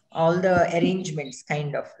do all the arrangements,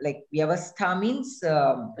 kind of like vyavastha means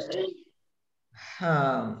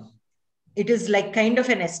it is like kind of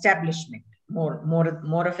an establishment,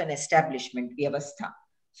 more of an establishment, vyavastha.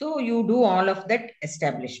 So you do all of that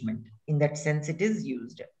establishment. In that sense, it is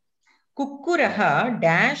used. Kukkuraha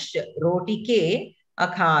dash rotike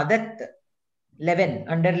akhadat. 11.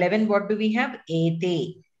 Under 11, what do we have?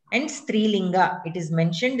 Ete. And Strilinga. It is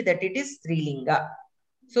mentioned that it is Strilinga.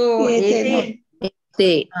 So, ete.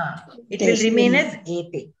 It will remain as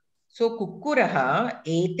ete. So Kukkuraha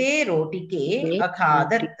ete rotike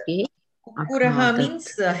akhadat. Rotike Kukkuraha akhadat.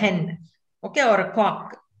 means hen, okay, or a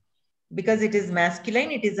cock. Because it is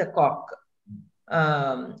masculine, it is a cock.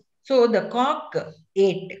 So the cock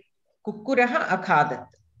ate. Kukkuraha akhadat.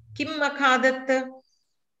 Kim akhadat?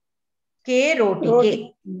 Ke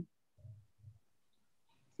rotike.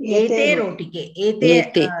 Ete rotike.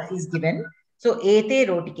 Ete is given. So ete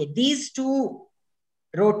rotike. These two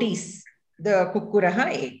rotis the Kukkuraha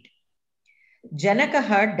ate.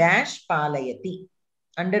 Janakaha dash palayati.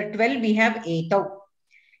 Under 12 we have etau.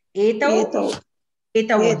 Etau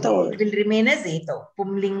will remain as etau.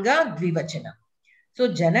 Pumlinga dvivachana. So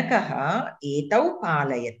Janakaha etau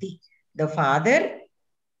palayati. The father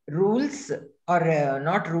rules or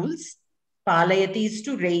not rules. Palayati is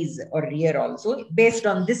to raise or rear also based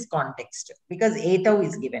on this context because etau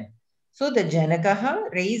is given. So the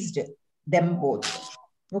Janakaha raised them both.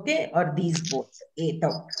 Okay, or these both.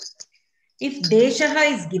 Etau. If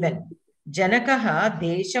Deshaha is given, Janakaha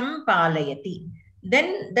Desham Palayati,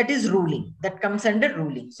 then that is ruling. That comes under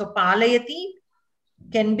ruling. So Palayati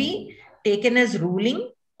can be taken as ruling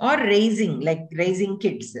or raising, like raising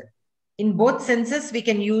kids. In both senses, we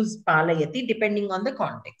can use Palayati depending on the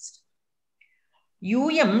context.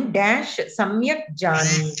 Uyam dash samyak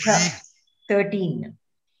janitha 13.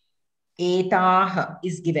 Etah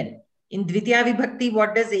is given. In Dvitiya Vibhakti,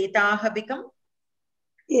 what does etah become?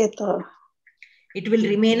 Etah. It will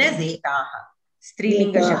remain as etaha.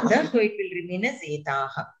 Strilinga shabda, so it will remain as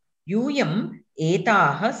etaha. Yuyam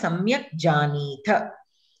etaha samyak janitha.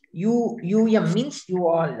 Yuyam means you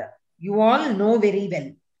all. You all know very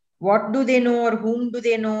well. What do they know or whom do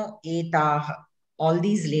they know? Etaha. All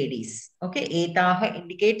these ladies. Okay, etaha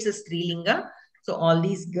indicates a strilinga. So all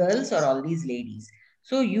these girls or all these ladies.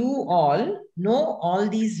 So you all know all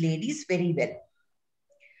these ladies very well.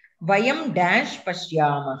 Vayam dash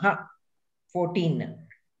pashyamaha. 14.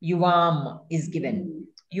 Yuvam is given.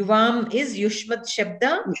 Yuvam is Yushmat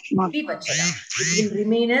Shabda Vivachana. It will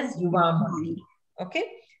remain as Yuvam only. Okay.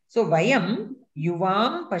 So Vayam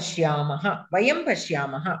Yuvam Pashyamaha. Vayam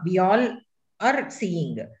Pashyamaha. We all are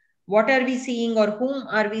seeing. What are we seeing or whom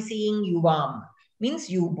are we seeing? Yuvam. Means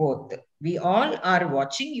you both. We all are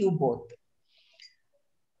watching you both.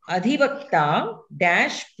 Adhivakta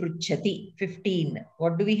dash pruchati. 15.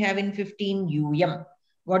 What do we have in 15? Yuyam.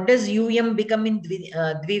 What does Yuyam become in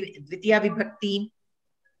Dvitiya Vibhakti?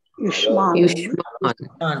 Yushman.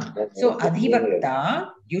 So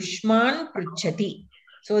Adhivakta Yushman Pruchati.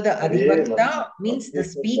 So the Adhivakta means the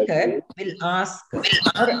speaker will ask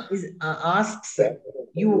or asks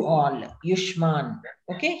you all. Yushman.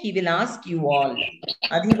 Okay, he will ask you all.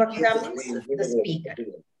 Adhivakta means the speaker.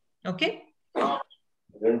 Okay.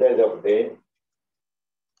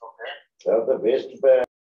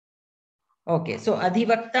 Okay, so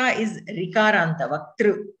Adhivakta is Rikaranta,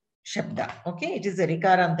 Vaktru Shabda. Okay, it is a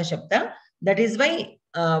Rikaranta Shabda. That is why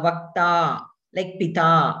Vakta, like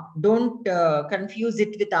Pita, don't confuse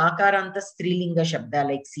it with Akaranta Strilinga Shabda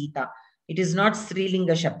like Sita. It is not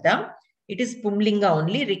Strilinga Shabda. It is Pumlinga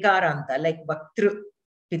only, Rikaranta, like Vaktru,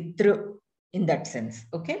 Pitru, in that sense.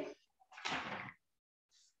 Okay.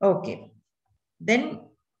 Okay. Then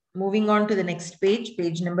moving on to the next page,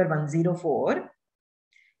 page number 104.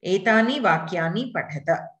 Etani vakyani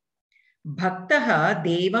pathata. Bhaktaha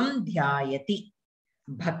devam dhyayati.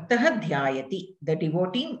 Bhaktaha dhyayati. The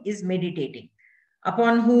devotee is meditating.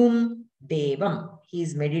 Upon whom? Devam. He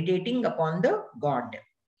is meditating upon the God.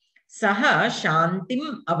 Saha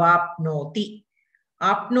shantim avapnoti.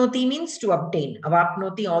 Apnoti means to obtain.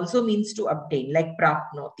 Avapnoti also means to obtain, like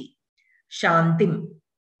prapnoti. Shantim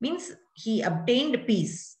means he obtained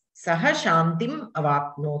peace. Saha shantim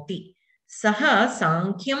avapnoti. Saha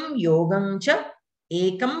sankyam yogam cha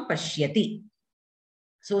ekam pashyati.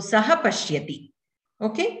 So saha pashyati.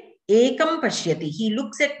 Okay. Ekam pashyati. He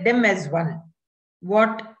looks at them as one.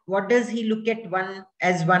 What does he look at one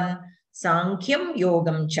as one? Sankyam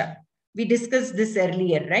yogam cha. We discussed this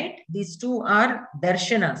earlier, right? These two are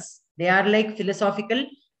darshanas. They are like philosophical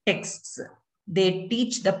texts. They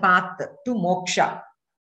teach the path to moksha.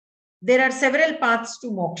 There are several paths to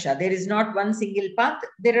moksha. There is not one single path.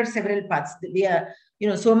 There are several paths. We are,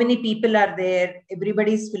 so many people are there.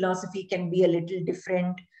 Everybody's philosophy can be a little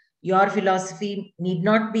different. Your philosophy need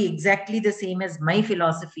not be exactly the same as my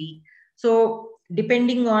philosophy. So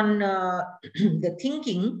depending on the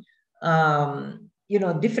thinking,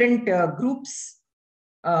 different groups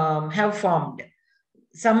have formed.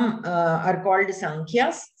 Some are called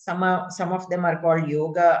Sankhyas. Some of them are called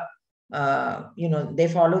Yoga. They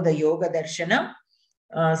follow the Yoga Darshana.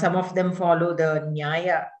 Some of them follow the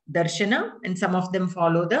Nyaya Darshana, and some of them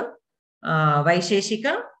follow the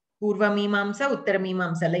Vaisheshika Purva Mimamsa, Uttara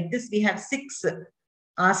Mimamsa. Like this, we have 6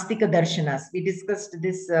 Astika Darshanas. We discussed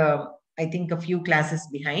this, I think, a few classes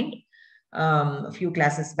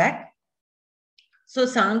back. So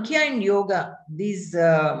Sankhya and Yoga, these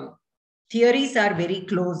theories are very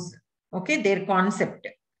close. Okay, their concept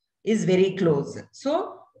is very close.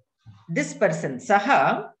 So this person,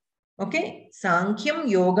 Saha, okay, Sankhyam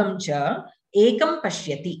Yogam cha ekam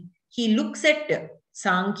pashyati. He looks at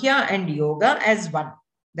Sankhya and Yoga as one.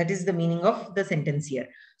 That is the meaning of the sentence here.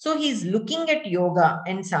 So he is looking at Yoga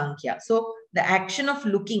and Sankhya. So the action of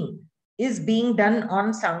looking is being done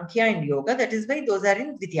on Sankhya and Yoga. That is why those are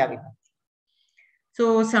in Dvitiya Vibhakti.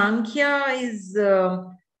 So Sankhya is there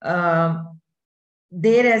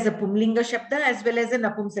as a Pumlinga Shabda as well as a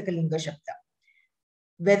Napumsakalinga Shabda.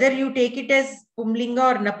 Whether you take it as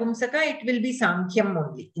Pumlinga or Napumsaka, it will be Sankhyam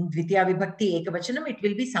only. In Dvitiya Vibhakti Ekavachanam, it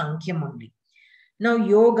will be Sankhyam only. Now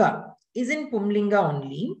Yoga is in Pumlinga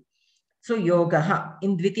only. So Yoga,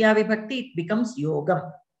 in Dvitiya Vibhakti, it becomes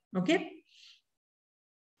Yogam. Okay.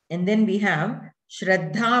 And then we have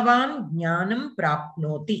Shraddhavan Jnanam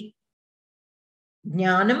Prapnoti.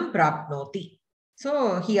 Jnanam Prapnoti.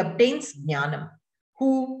 So he obtains Jnanam.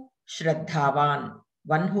 Who? Shraddhavan.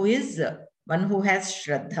 One who has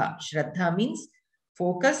Shraddha. Shraddha means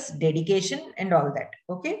focus, dedication, and all that.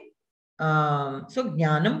 Okay. So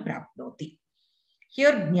Jnanam Prapnoti.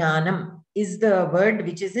 Here Jnanam is the word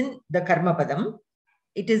which is in the Karma Padam.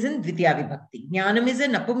 It is in Dvitiya Vibhakti. Jnanam is a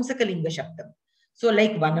Napumsakalinga Shabdam. So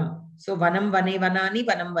like Vanam. So Vanam Vane Vanani,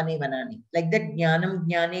 Vanam Vane Vanani. Like that Jnanam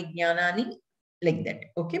Jnane Jnanani. Like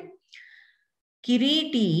that. Okay.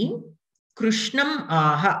 Kiriti Krishnam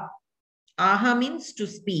Aha. Aha means to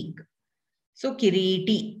speak. So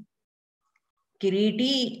Kiriti.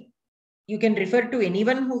 Kiriti, you can refer to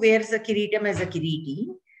anyone who wears a kiritam as a kiriti.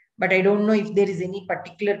 But I don't know if there is any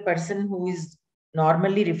particular person who is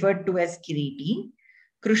normally referred to as kiriti.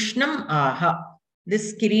 Krishnam Aha.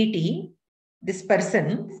 This kiriti, this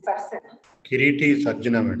person. Kiriti is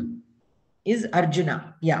Arjuna, madam. Is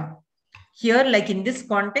Arjuna. Yeah. Here, like in this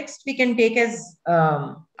context, we can take as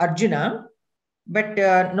Arjuna. But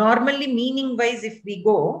normally, meaning-wise, if we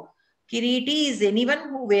go, kiriti is anyone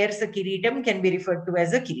who wears a kiritam can be referred to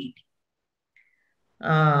as a kiriti.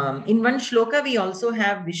 In one shloka, we also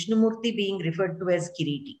have Vishnumurti being referred to as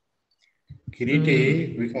kiriti.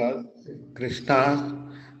 Kiriti, because Krishna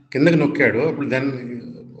కిందకి నొక్కాడు, అప్పుడు దాన్ని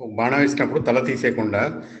బాణం వేసినప్పుడు తల తీసేయకుండా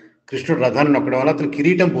కృష్ణుడు రథాన్ని నొక్కడం వల్ల అతను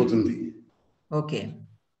కిరీటం పోతుంది. ఓకే,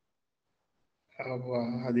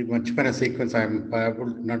 అది మర్చిపోయిన sequence, I'm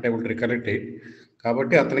not able to recollect it.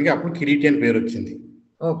 కాబట్టి అతనికి అప్పుడు కిరీటి అని పేరు వచ్చింది.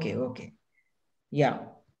 Okay okay, yeah,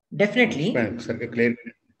 definitely. సరిగ్గా clear.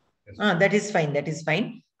 That is fine. That is fine.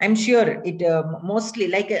 I'm sure it mostly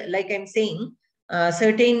like I'm saying,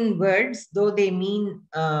 certain words, though they mean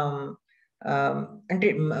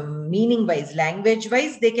meaning wise, language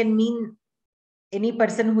wise, they can mean any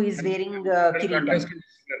person who is wearing kiriti.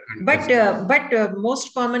 But most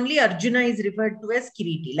commonly Arjuna is referred to as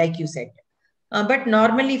kiriti, like you said. But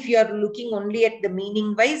normally, if you are looking only at the meaning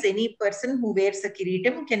wise, any person who wears a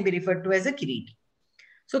kiritam can be referred to as a kiriti.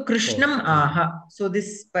 So Krishnam Aha. So this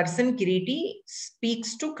person Kiriti speaks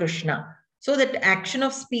to Krishna. So that action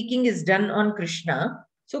of speaking is done on Krishna.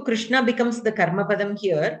 So Krishna becomes the Karma Padam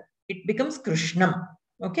here. It becomes Krishnam.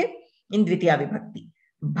 Okay. In Dvitiya Vibhakti.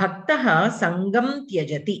 Bhaktaha Sangam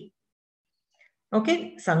Tyajati. Okay.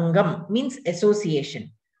 Sangam means association.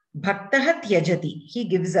 Bhaktaha Tyajati. He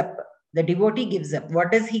gives up. The devotee gives up. What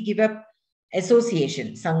does he give up? Association.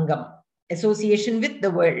 Sangam. Association with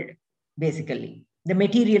the world. Basically. The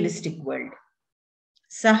materialistic world.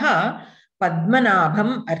 Saha Padmanabham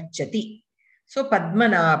Archati. So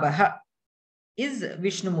Padmanabha is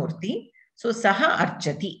Vishnumurti. So Saha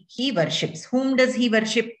Archati. He worships. Whom does he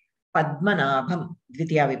worship? Padmanabham.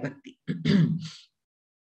 Dvitiya Vibhakti.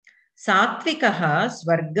 Satvikaha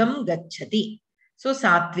Swargam Gacchati. So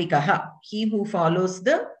Satvikaha. He who follows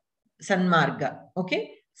the Sanmarga. Okay.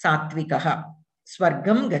 Satvikaha.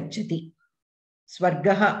 Swargam Gacchati.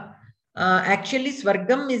 Swargaha. Actually,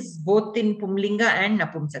 Swargam is both in Pumlinga and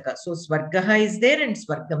Napumsaka. So, Swargaha is there and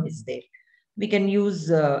Swargam is there. We can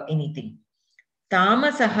use anything.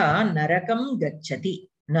 Tamasaha Narakam Gacchati.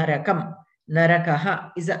 Narakam. Narakaha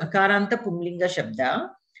is a Akaranta Pumlinga Shabda.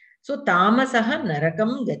 So, Tamasaha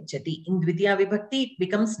Narakam Gacchati. In Dvitiya Vibhakti, it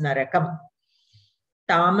becomes Narakam.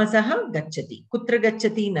 Tamasaha Gacchati. Kutra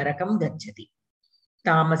Gacchati Narakam Gacchati.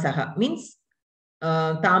 Tamasaha means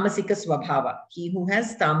Tamasika Swabhava. He who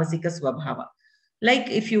has Tamasika Swabhava.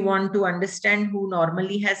 Like if you want to understand who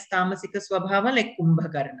normally has Tamasika Swabhava, like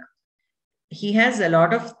Kumbhakarna. He has a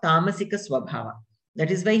lot of Tamasika Swabhava.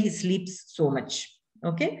 That is why he sleeps so much.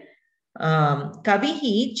 Okay.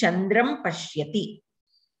 Kavihi Chandram Pashyati.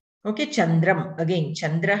 Okay, Chandram. Again,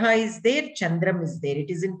 Chandraha is there, Chandram is there. It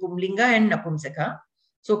is in Pumlinga and Napumsaka.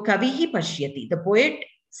 So, Kavihi Pashyati. The poet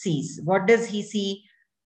sees. What does he see?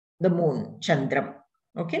 The moon, Chandram.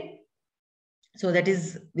 Okay. So, that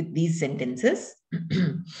is with these sentences.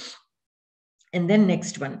 And then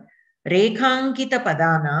next one. Rekhankita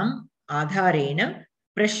Padanam Adharena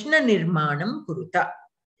Prashna Nirmanam Kuruta.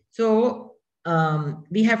 So,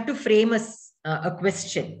 we have to frame a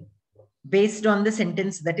question based on the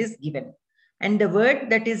sentence that is given. And the word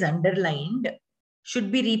that is underlined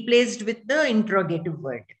should be replaced with the interrogative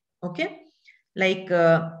word. Okay? Like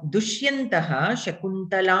Dushyantaha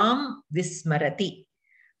Shakuntalam Vismarati.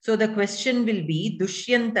 So the question will be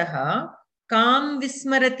Dushyantaha Kam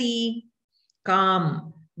Vismarati.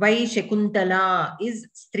 Kam. Why Shakuntala is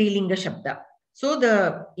Strilinga Shabda. So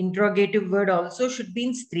the interrogative word also should be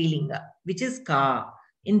in Strilinga, which is Ka.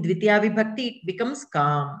 In Dvitiya Vibhakti, it becomes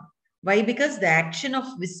Kam. Why? Because the action of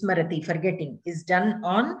Vismarati, forgetting, is done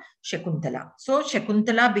on Shakuntala. So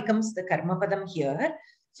Shakuntala becomes the Karma Padam here.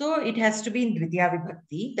 So it has to be in Dvitiya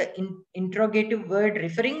Vibhakti. The interrogative word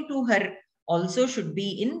referring to her also should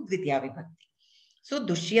be in Dvitiya Vibhakti. So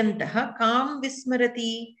Dushyantaha Kam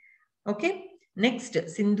Vismarati. Okay. Next,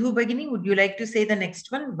 Sindhu Bhagini, would you like to say the next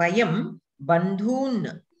one? Vayam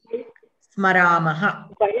Bandhun Smaramaha.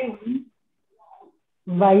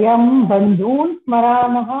 Vayam Bandhun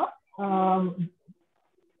Smaramaha.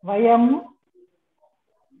 Vayam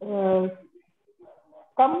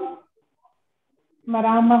Kam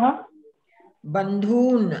Smaramaha.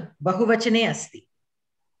 Bandhun Bahuvachane asti.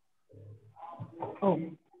 Oh,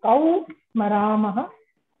 Kau Smaramaha.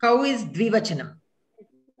 Kau is Dvivachanam.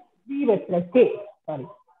 Sorry.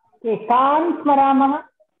 Kan Smaramaha.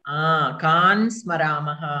 Kan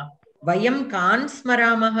Smaramaha. Vayam Kan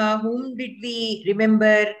Smaramaha. Whom did we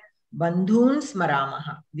remember? Bandhun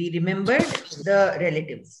Smaramaha. We remembered the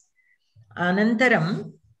relatives.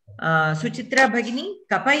 Anantaram, Suchitra Bhagini,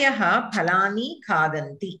 Kapayaha Phalani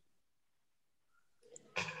Khadanti.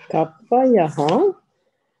 Kapayaha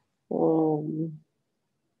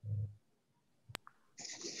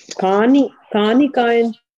Kani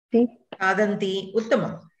Kayanti. Khadanti.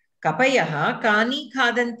 Uttamam. Kapayaha Kani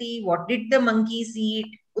Khadanti. What did the monkeys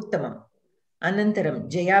eat? Uttamam. Anantaram,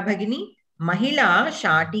 Jaya Bhagini, Mahila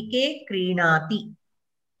Shatike Krinati.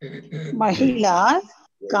 Mahila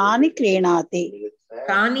Kani Krinati.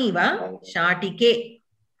 Kani va Shatike.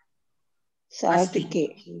 Satike.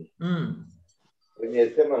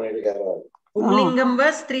 Pullingam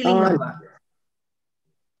va Strilingam va?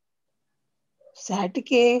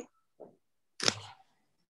 Satike.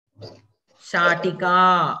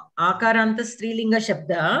 Shatika. Akaranta Strilinga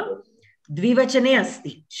Shabda. Dvivachane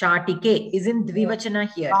asti. Shatike is in Dvivachana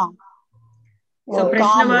here. So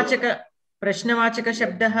Prashnavachaka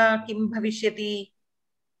Shabdaha kim bhavishyati?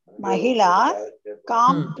 Mahila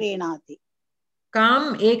Kam Krinati.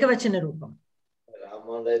 Kam ekavachana rupam.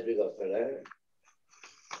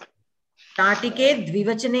 Shatike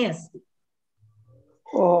Dvivachane asti.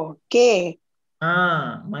 Okay.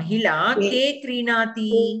 Mahila ke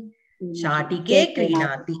Krinati. Shatike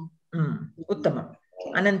Krinati. Uttamam.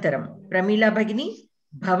 Anantaram. Pramila Bhagini.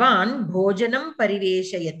 Bhavan Bhojanam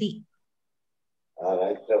Pariveshayati.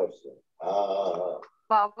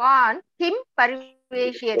 Bhavan Kim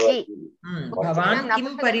Pariveshyati. Bhavan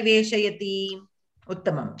Kim Pariveshayati.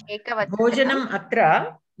 Uttamam. Bhojanam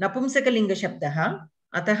Atra Napumsakalinga Shabdaha.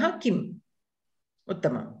 Ataha Kim.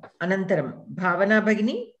 Uttamam. Anantaram. Bhavana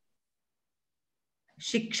Bhagini.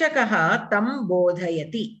 Shikshakaha Tam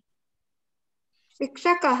Bodhayati.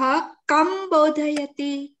 Shikshakaha Kam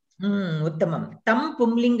Bodhayati. Uttamam. Tam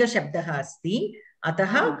Pumlinga Shabdaha asti.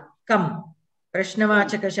 Ataha Kam.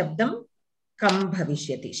 Prashnavachaka Shabdam Kam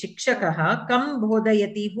Bhavishyati. Shikshakaha Kam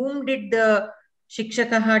Bodhayati. Whom did the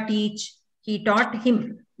Shikshakaha teach? He taught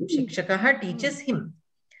him. Shikshakaha teaches him.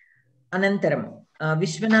 Anantaram.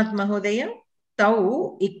 Vishwanath Mahodaya.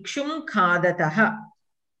 Tau Ikshum Khadataha.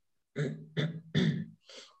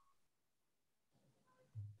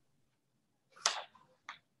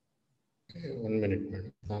 1 minute,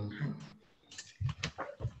 madam.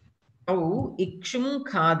 Tau Ikshum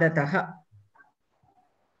Khadataha.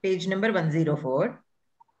 Page number 104.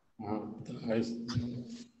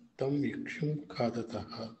 Tam Ikshum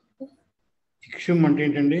Khadataha. Ikshum అంటే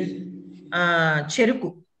ఏంటండి? చెరుకు.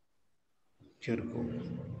 చెరుకు.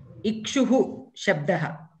 ఇక్షుః శబ్దః.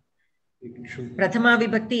 ప్రథమా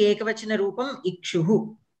విభక్తి ఏకవచన రూపం ఇక్షుః.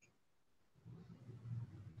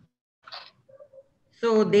 So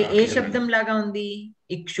ఏ శబ్దం లాగా ఉంది?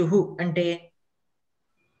 ఇక్షుః అంటే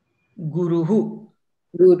గురుః.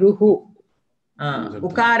 గురుః.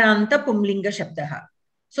 Ukaranta Pumlinga Shabdaha.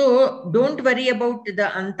 So don't worry about the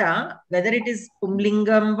anta, whether it is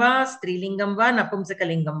Pumlingam va, Strilingam va,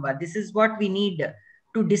 Napumsakalingam va. This is what we need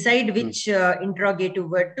to decide which interrogative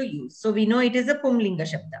word to use. So we know it is a Pumlinga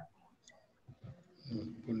Shabda.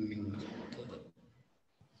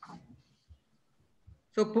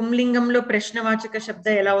 So Pumlingamlo Prashnavachaka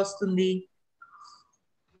Shabda ela vastundi?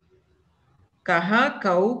 Kaha,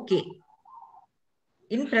 kau, ke.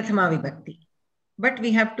 In Prathama Vibhakti. But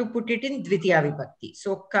we have to put it in Dvitiya Vibhakti.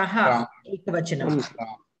 So kaha, ekavachanam.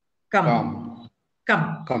 Kam.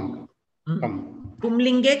 Kam. Kam. Kam.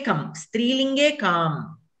 Pumlinge kam. Strilinge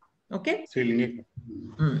kam. Okay? Strilinge.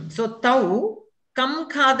 So tau, kam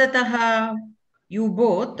khadataha. You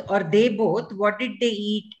both or they both, what did they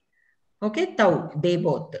eat? Okay, tau, they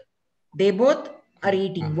both. They both are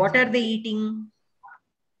eating. What are they eating?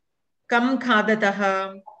 Kam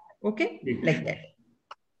khadataha. Okay, like that.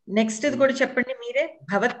 Next is going to cheppandi mere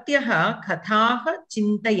bharatyaha kathaha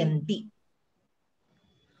chintayanti.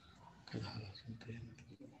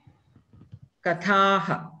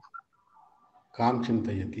 Kathaha. Kam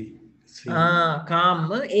chintayati. Kam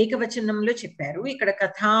ekavachanamlo chepparu. Ikkada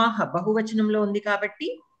kathaha bahuvachanamlo undi kabatti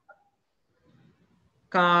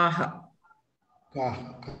kaha.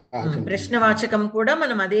 Prashnavachakam kuda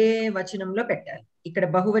manam ade vachanamlo pettali.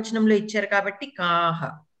 Ikkada bahuvachanamlo icharu kabatti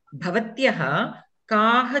kaha. Bhavatyaha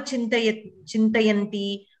kaha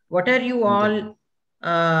chintayanti. What are you all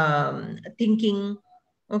thinking?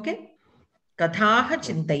 Okay. Kathaha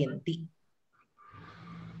chintayanti.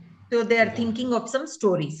 So they are thinking of some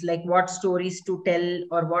stories, like what stories to tell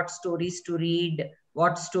or what stories to read,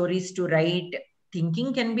 what stories to write.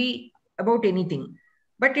 Thinking can be about anything,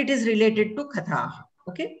 but it is related to kathaha.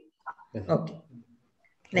 Okay. Okay.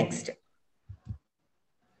 Next.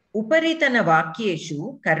 Uparitana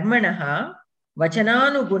vakyeshu karmanaha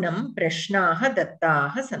vachananugunam prashnaha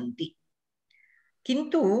dattaha santi.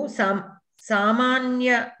 Kintu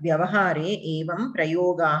samanya vyavahare evam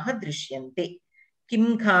prayogaha drishyante.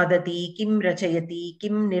 Kim khadati, kim rachayati,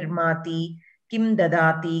 kim nirmati, kim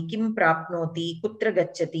dadati, kim prapnoti, kutra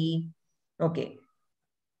gacchati. Okay.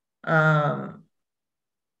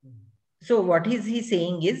 So what is he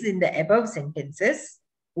saying is, in the above sentences,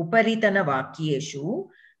 uparitana vakyeshu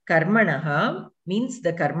karmanaha means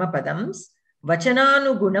the karma padams,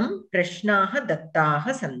 vachananugunam prashnaha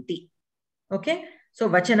dattaha santi. Okay. So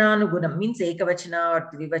vachananugunam means ekavachana or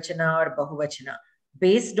dvivachana or bahuvachana.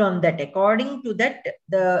 Based on that, according to that,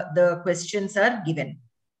 the questions are given.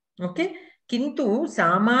 Okay. Kintu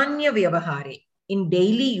samanya vyavahare, in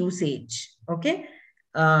daily usage. Okay.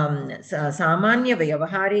 Samanya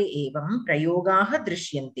vyavahare evam prayogaha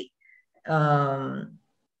drishyante.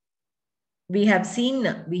 We have seen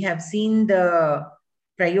the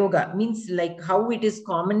prayoga, means like how it is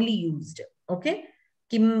commonly used. Okay.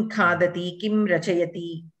 Kim khadati, kim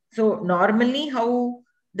rachayati. So normally how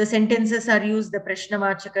the sentences are used, the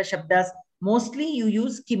Prashnavachaka Shabdas, mostly you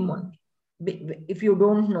use kim only, if you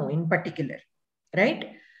don't know in particular,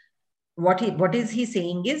 right? What is he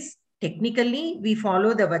saying is, technically we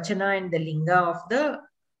follow the Vachana and the Linga of the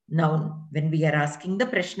noun when we are asking the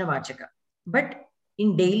Prashnavachaka. But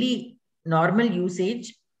in daily normal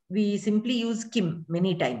usage, we simply use kim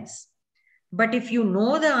many times. But if you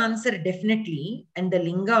know the answer definitely and the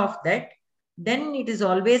Linga of that, then it is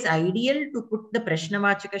always ideal to put the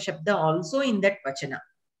Prashnavachaka Shabda also in that Vachana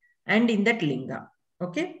and in that Linga.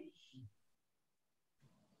 Okay.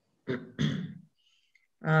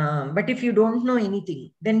 But if you don't know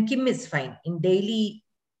anything, then kim is fine. In daily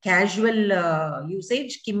casual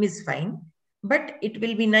usage, kim is fine. But it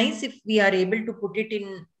will be nice if we are able to put it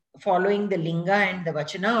in following the Linga and the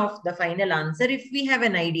Vachana of the final answer if we have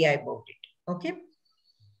an idea about it. Okay.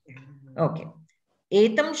 Okay.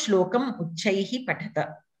 Etam shlokam uchchaihi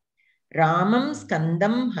patata. Ramam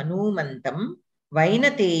skandam hanumantam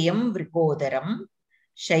vainateyam vrikodaram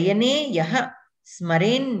shayane yaha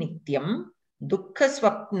smaren nityam dukkha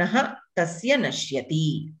swapnaha tasya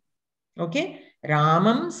nashyati. Okay.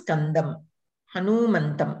 Ramam skandam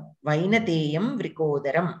hanumantam vainateyam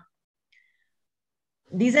vrikodaram.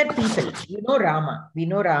 These are people. You know Rama. We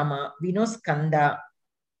know Rama. We know Skanda.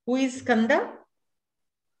 Who is Skanda?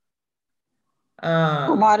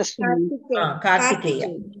 Kumaraswamy. Kartikeya.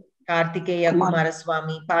 Kartikeya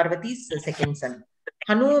Kumaraswamy, Parvati's second son.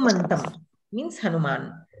 Hanumantam means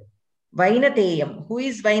Hanuman. Vainateyam. Who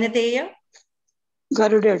is Vainateya?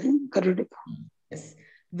 Garuda. Yes.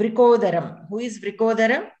 Vrikodaram. Who is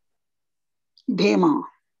Vrikodara? Bhema.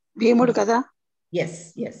 Bhemudu kada?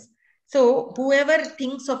 Yes, yes. So whoever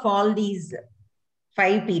thinks of all these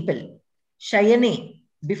 5 people, Shayane,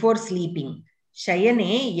 before sleeping,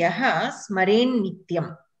 Shayane yaha smaren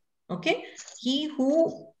nityam. Okay, he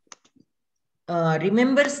who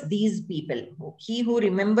remembers these people, he who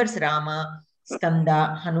remembers Rama,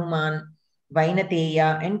 Skanda, Hanuman,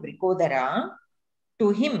 Vainateya, and Vrikodara,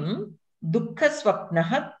 to him dukkha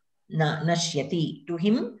swapnaha nashyati. To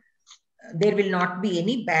him there will not be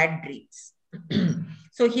any bad dreams.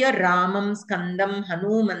 So here Ramam, Skandam,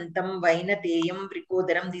 Hanumantam, Vainateyam,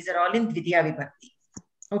 Vrikodaram, these are all in Dvitiya Vibhakti.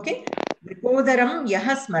 Okay, Vrikodaram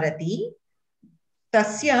yaha smarati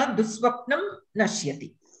tasya duswapnam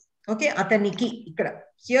nashyati. Okay, ataniki ikkada.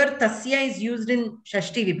 Here tasya is used in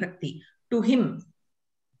Shashti Vibhakti, to him.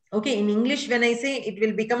 Okay, in English when I say it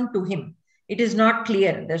will become to him, it is not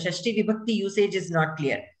clear. The Shashti Vibhakti usage is not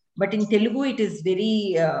clear. But in Telugu it is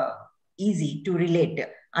very easy to relate.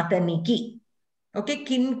 Ataniki. Okay,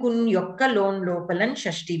 kin kun yokka lon lopalan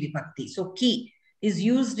Shashti Vibhakti. So ki is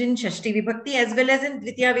used in Shashti Vibhakti as well as in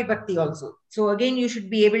Dvitiya Vibhakti also. So again you should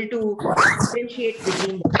be able to differentiate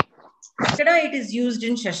between them. Ikkada it is used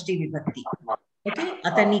in Shashti Vibhakti. Okay,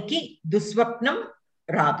 ataniki duswapnam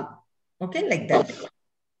radu. Okay, like that.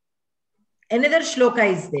 Another shloka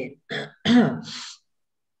is there.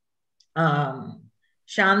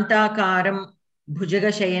 Shantakaram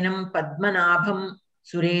bhujagasayanam padmanabham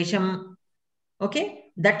suresham.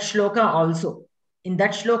 Okay, that shloka also. In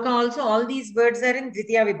that shloka also, all these words are in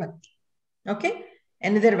Dvitiya Vibhakti. Okay,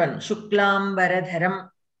 another one. Shuklam Baradharam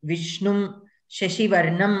Vishnum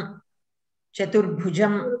Shashivarnam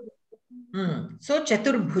Chaturbhujam. So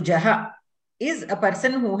Chaturbhujaha is a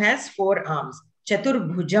person who has 4 arms.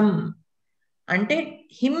 Chaturbhujam. Ante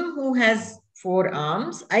him who has 4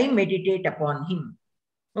 arms, I meditate upon him.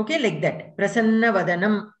 Okay, like that. Prasanna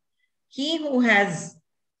Vadanam. He who has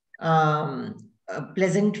a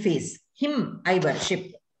pleasant face, him I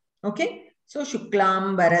worship. Okay, so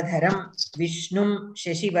Shuklam Baradharam Vishnum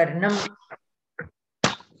Shashivarnam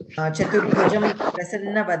Chaturbhujam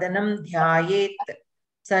Prasanna Vadanam Dhyayet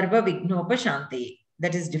Sarva Vignopa Shante.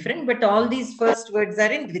 That is different, but all these first words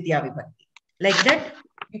are in Dvitiya Vibhakti. Like that,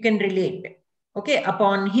 you can relate. Okay,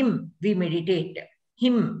 upon him we meditate,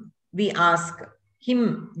 him we ask,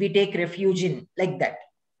 him we take refuge in, like that.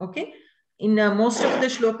 Okay, in most of the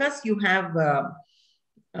shlokas you have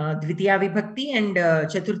Dvitiya Vibhakti and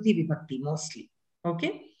Chaturthi Vibhakti mostly.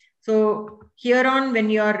 Okay, so here on when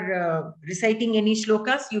you are reciting any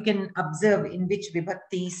shlokas, you can observe in which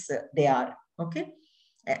Vibhaktis they are. Okay,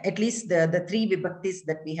 at least the 3 Vibhaktis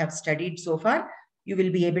that we have studied so far, you will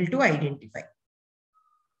be able to identify.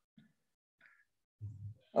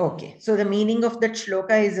 Okay, so the meaning of that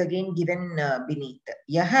shloka is again given beneath.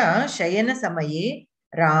 Yaha Shayana Samaye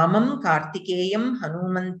Ramam Kartikeyam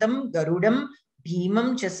Hanumantam Garudam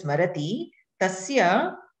Bhimam cha Smarati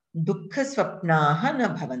Tasya Dukkha Swapnaha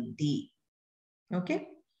na Bhavanti. Okay.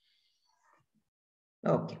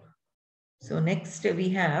 Okay. So next we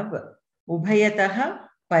have Ubhayataha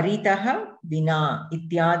Paritaha Vina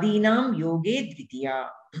Ityadinam Yoge Dvitiya.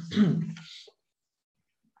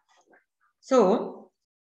 So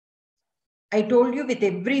I told you with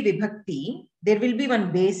every Vibhakti, there will be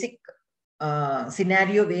one basic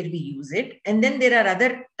scenario where we use it. And then there are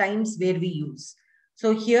other times where we use.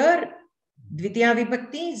 So here, Dvitiya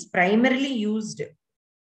Vibhakti is primarily used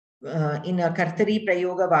in a Kartari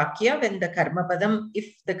Prayoga Vakya when the Karma Padam,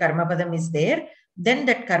 if the Karma Padam is there, then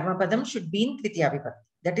that Karma Padam should be in Dvitiya Vibhakti.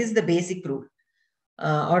 That is the basic rule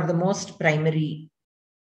or the most primary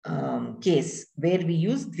case where we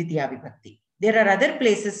use Dvitiya Vibhakti. There are other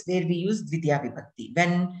places where we use Dvitiya Vibhakti.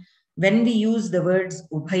 When we use the words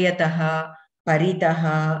Ubhayataha,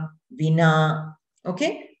 Paritaha, Vina,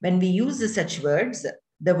 okay? When we use such words,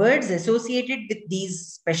 the words associated with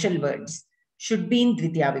these special words should be in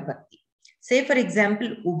Dvitiya Vibhakti. Say for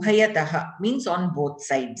example, Ubhayataha means on both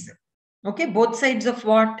sides. Okay, both sides of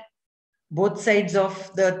what? Both sides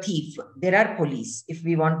of the thief. There are police, if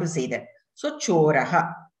we want to say that. So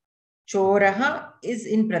Choraha. Choraha is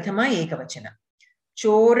in Prathama Ekavachana.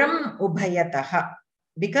 Choram Ubhayataha.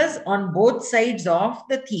 Because on both sides of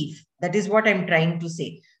the thief. That is what I'm trying to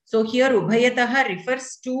say. So here Ubhayataha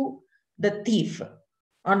refers to the thief.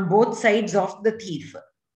 On both sides of the thief.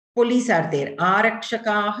 Police are there.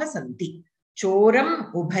 Arakshakaha santi.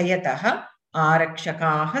 Choram Ubhayataha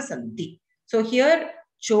Arakshakaha santi. So here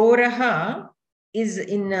Choraha is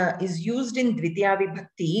used in Dvitiya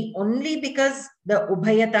Vibhakti only because the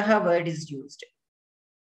Ubhayataha word is used.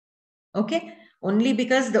 Okay? Only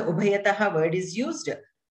because the Ubhayataha word is used.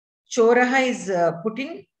 Choraha is put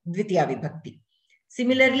in Dvitiya Vibhakti.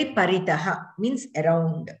 Similarly, Paritaha means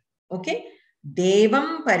around. Okay?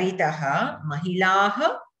 Devam Paritaha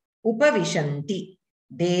Mahilaha Upavishanti.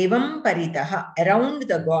 Devam Paritaha, around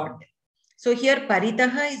the God. So here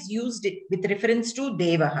paritaha is used with reference to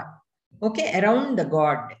devaha. Okay, around the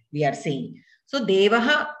god we are saying. So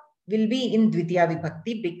devaha will be in Dvitiya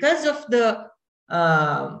Vibhakti because of the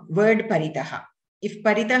word paritaha. If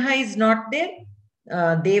paritaha is not there,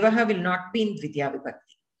 devaha will not be in Dvitiya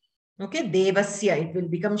Vibhakti. Okay, devasya, it will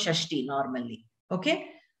become shashti normally. Okay,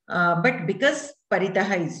 but because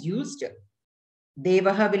paritaha is used,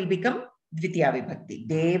 devaha will become Dvitiya Vibhakti.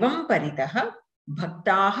 Devam paritaha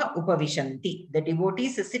bhaktaha upavishanti. The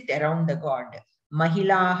devotees sit around the god.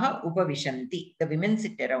 Mahilaha upavishanti. The women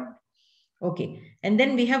sit around. Okay, and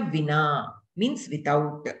then we have vina, means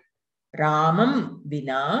without. Ramam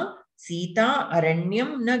vina Sita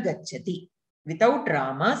aranyam na gacchati. Without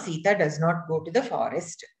Rama, Sita does not go to the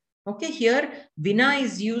forest. Okay, here vina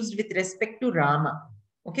is used with respect to Rama.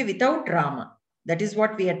 Okay, without Rama. That is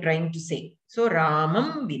what we are trying to say. So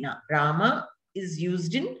Ramam vina. Rama is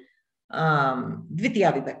used in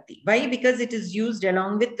Dvitiya Vibhakti. Why? Because it is used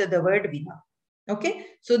along with the word vina. Okay,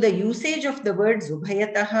 so the usage of the words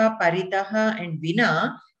ubhayataha, paritaha and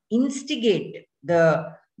vina instigate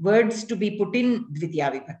the words to be put in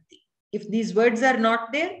Dvitiya Vibhakti. If these words are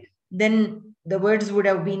not there, then the words would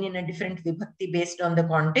have been in a different Vibhakti based on the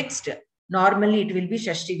context. Normally it will be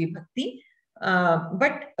Shashti Vibhakti.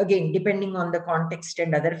 But again, depending on the context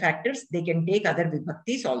and other factors, they can take other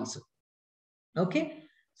Vibhaktis also. Okay,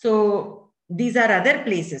 so these are other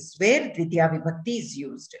places where Dvitiya Vibhakti is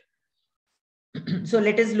used. So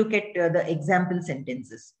let us look at the example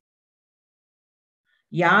sentences.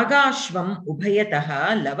 Yagashvam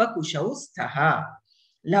ubhayataha lavakushau staha.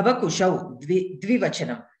 Lavakushau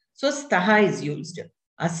dvivachanam. So staha is used.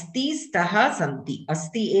 Asti staha santi.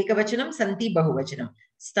 Asti ekavachanam, santi bahuvachanam.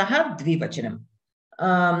 Staha dvivachanam.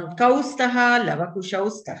 Kau staha lavakushau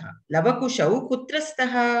staha. Lavakushau kutra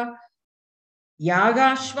staha.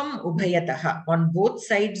 Yagashvam ubhayataha. On both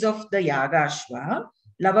sides of the Yagashva,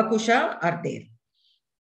 Lavakusha are there.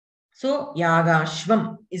 So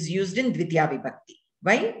Yagashvam is used in Dvitiya Vibhakti.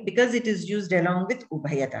 Why? Because it is used along with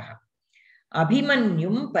Ubhayataha.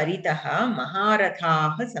 Abhimanyum paritaha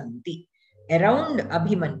maharathaha santi. Around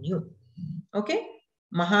Abhimanyu. Okay?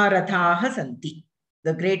 Maharathaha santi.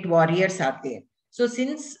 The great warriors are there. So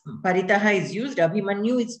since paritaha is used,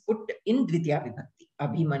 Abhimanyu is put in Dvitiya Vibhakti.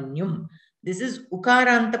 Abhimanyum. This is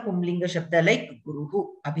Ukaranta Pumlinga Shabda like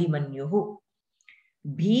Guruhu, Abhimanyuhu.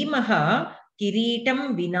 Bhimaha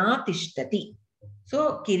kiritam vina tishtati.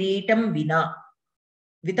 So kiritam vina.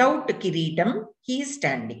 Without kiritam, he is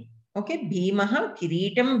standing. Okay, Bhimaha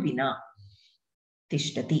kiritam vina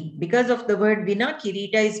tishtati. Because of the word vina,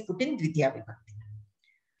 kirita is put in Dvitiya Vibhakti.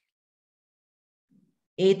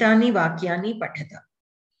 Etani vakyani pathata.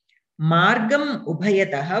 Margam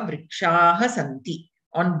ubhayataha vrikshaha santi.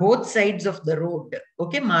 On both sides of the road.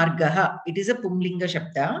 Okay, margaha. It is a Pumlinga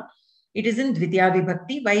Shabda. It is in Dvitiya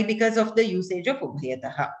Vibhakti. Why? Because of the usage of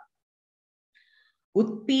ubhayataha.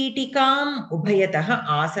 Utpitikam ubhayataha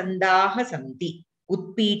asandaha santi.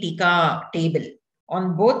 Utpitika, table.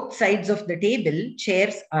 On both sides of the table,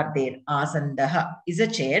 chairs are there. Asandaha is a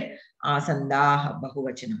chair. Asandaha,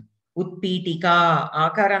 bahuvachanam. Utpitika,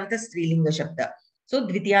 akaranta strilinga shabda. So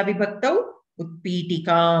Dvitiya Vibhaktau,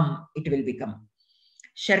 utpitikam, it will become.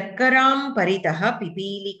 Sharkaram paritaha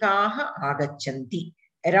pipilikaha agachanti.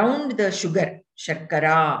 Around the sugar,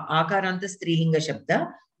 sharkara, akaranta strilinga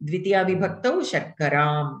shabda, Dvitiya Vibhaktau,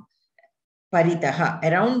 sharkaram paritaha.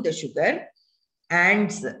 Around the sugar,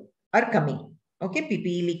 ants are coming. Okay,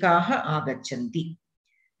 pipilikaha agachanti.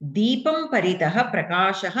 Deepam paritaha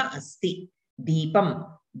prakashaha asti. Deepam,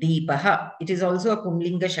 deepaha. It is also a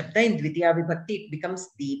Pumlinga Shabda. In Dvitiya Vibhakti, it becomes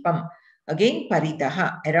deepam. Again,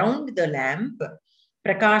 paritaha. Around the lamp,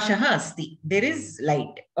 prakashaha asti. There is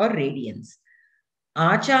light or radiance.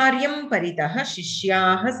 Acharyam paritaha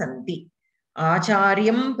shishyaha santi.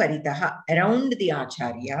 Acharyam paritaha. Around the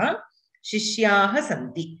acharya, shishyaha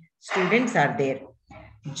santi. Students are there.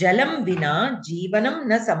 Jalam vina jivanam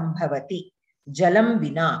na sambhavati. Jalam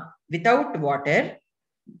vina. Without water,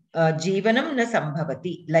 jivanam na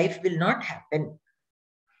sambhavati. Life will not happen.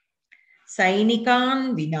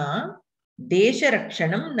 Sainikan vina desha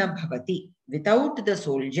rakshanam na bhavati. Without the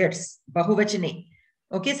soldiers, bahuvachane.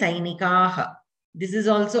 Okay, sainikaha. This is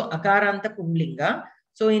also akaranta pumlinga.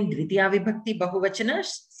 So in Dvitiya Vibhakti bahuvachana,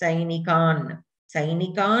 sainikan.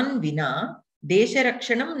 Sainikan vina desha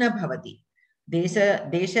rakshanam na bhavati. Desha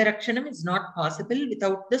rakshanam is not possible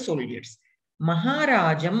without the soldiers.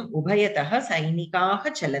 Maharajam ubhayataha sainikaha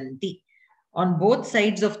chalanti. On both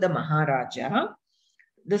sides of the Maharaja,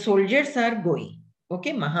 the soldiers are going.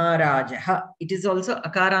 Okay, Maharajaha. It is also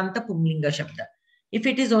akaranta pumlinga shabda. If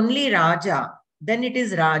it is only Raja, then it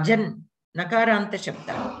is Rajan, nakaranta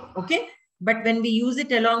shabda. Okay, But when we use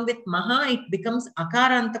it along with maha, it becomes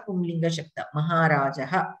akaranta pumlinga shabda.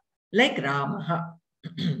 Maharajaha, like Ramaha.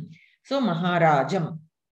 So Maharajam.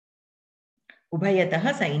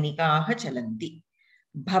 Ubhayataha sainikaha chalanti.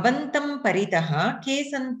 Bhavantam paritaha ke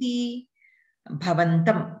santi.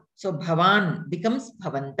 Bhavantam. So Bhavan becomes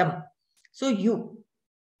Bhavantam. So you.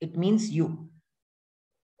 It means you.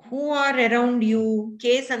 Who are around you?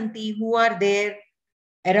 Ke santi. Who are there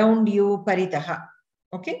around you? Paritaha.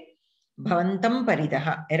 Okay. Bhavantam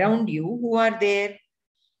paritaha. Around you. Who are there?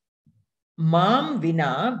 Mam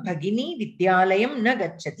vina bhagini vidyalayam na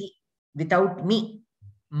gacchati. Without me.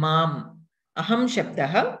 Mam. Aham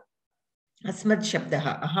shabdaha. Asmad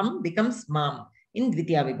shabdaha. Aham becomes mam in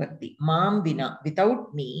Dvitiya Vibhakti. Mam vina.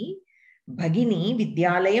 Without me. Bhagini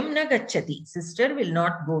vidyalayam na gacchati. Sister will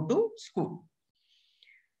not go to school.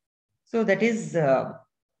 So that is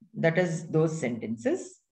those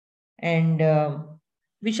sentences. And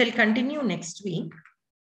we shall continue next week.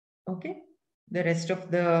 Okay. The rest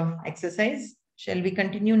of the exercise, shall we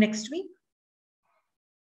continue next week?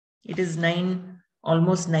 It is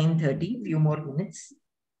almost 9:30, few more minutes.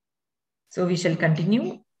 So we shall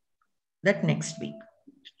continue that next week.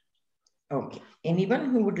 Okay. Anyone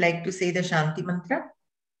who would like to say the Shanti Mantra?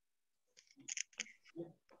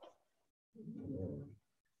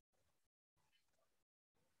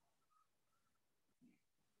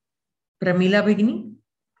 Pramila Bhagini?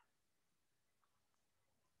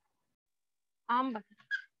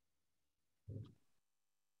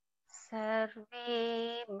 सर्वे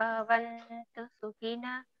भवन्तु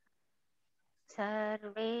सुखिनः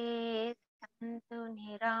सर्वे सन्तु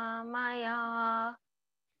निरामयाः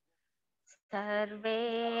सर्वे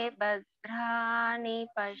भद्राणि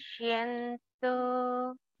पश्यन्तु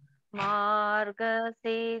मा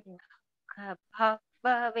कश्चित्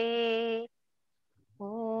भवेत् ॐ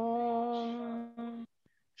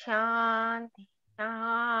शान्ति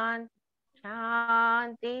शान्ति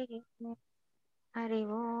शान्ति हरि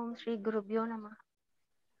ओम श्री गुरुभ्यो नमः.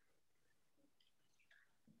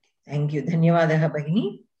 Thank you. Dhanyavadaha Bhagini.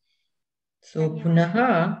 So punaha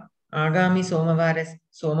agami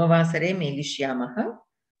somavasare melishyamaha.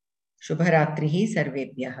 Shubharatrihi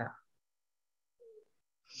sarvebhyaha.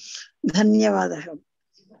 धन्यवादः.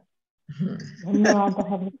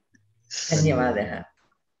 धन्यवादः. धन्यवादः.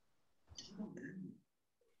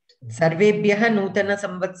 सर्वेभ्यः नूतन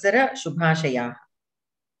संवत्सर शुभाशयाः.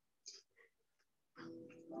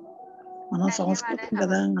 మనం సంస్కృతం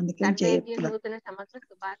కదా అందుకని చేయట్లేదు.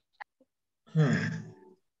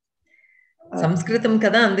 సంస్కృతం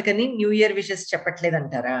కదా అందుకని న్యూ ఇయర్ విషెస్ చెప్పట్లేదు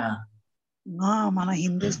అంటారా? మన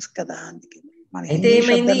హిందూస్ కదా అందుకని. అయితే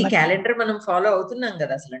ఏమైంది, ఈ క్యాలెండర్ మనం ఫాలో అవుతున్నాం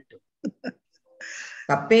కదా అసలు అంటూ.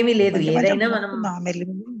 తప్పేమీ లేదు, ఏదైనా మనం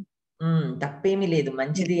తప్పేమీ లేదు,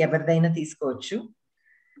 మంచిది ఎవరిదైనా తీసుకోవచ్చు.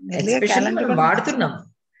 ఎస్పెషల్లీ మనం వాడుతున్నాం,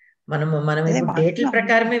 మనం ఇప్పుడు డేట్ల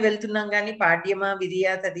ప్రకారమే వెళ్తున్నాం కానీ పాడ్యమా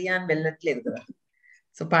విధియా తదియా అని వెళ్ళట్లేదు కదా.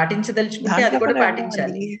 సో పాటించదలుచుకుంటే అది కూడా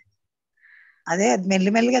పాటించాలి. అదే అది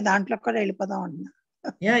మెల్లిమెల్లిగా దాంట్లో కూడా వెళ్ళిపోదాం అంటున్నా.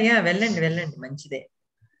 యా వెళ్ళండి వెళ్ళండి, మంచిదే,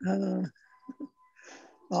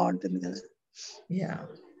 బాగుంటుంది కదా. Yeah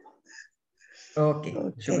okay,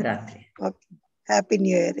 శుభరాత్రి. Okay, happy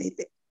new year అయితే.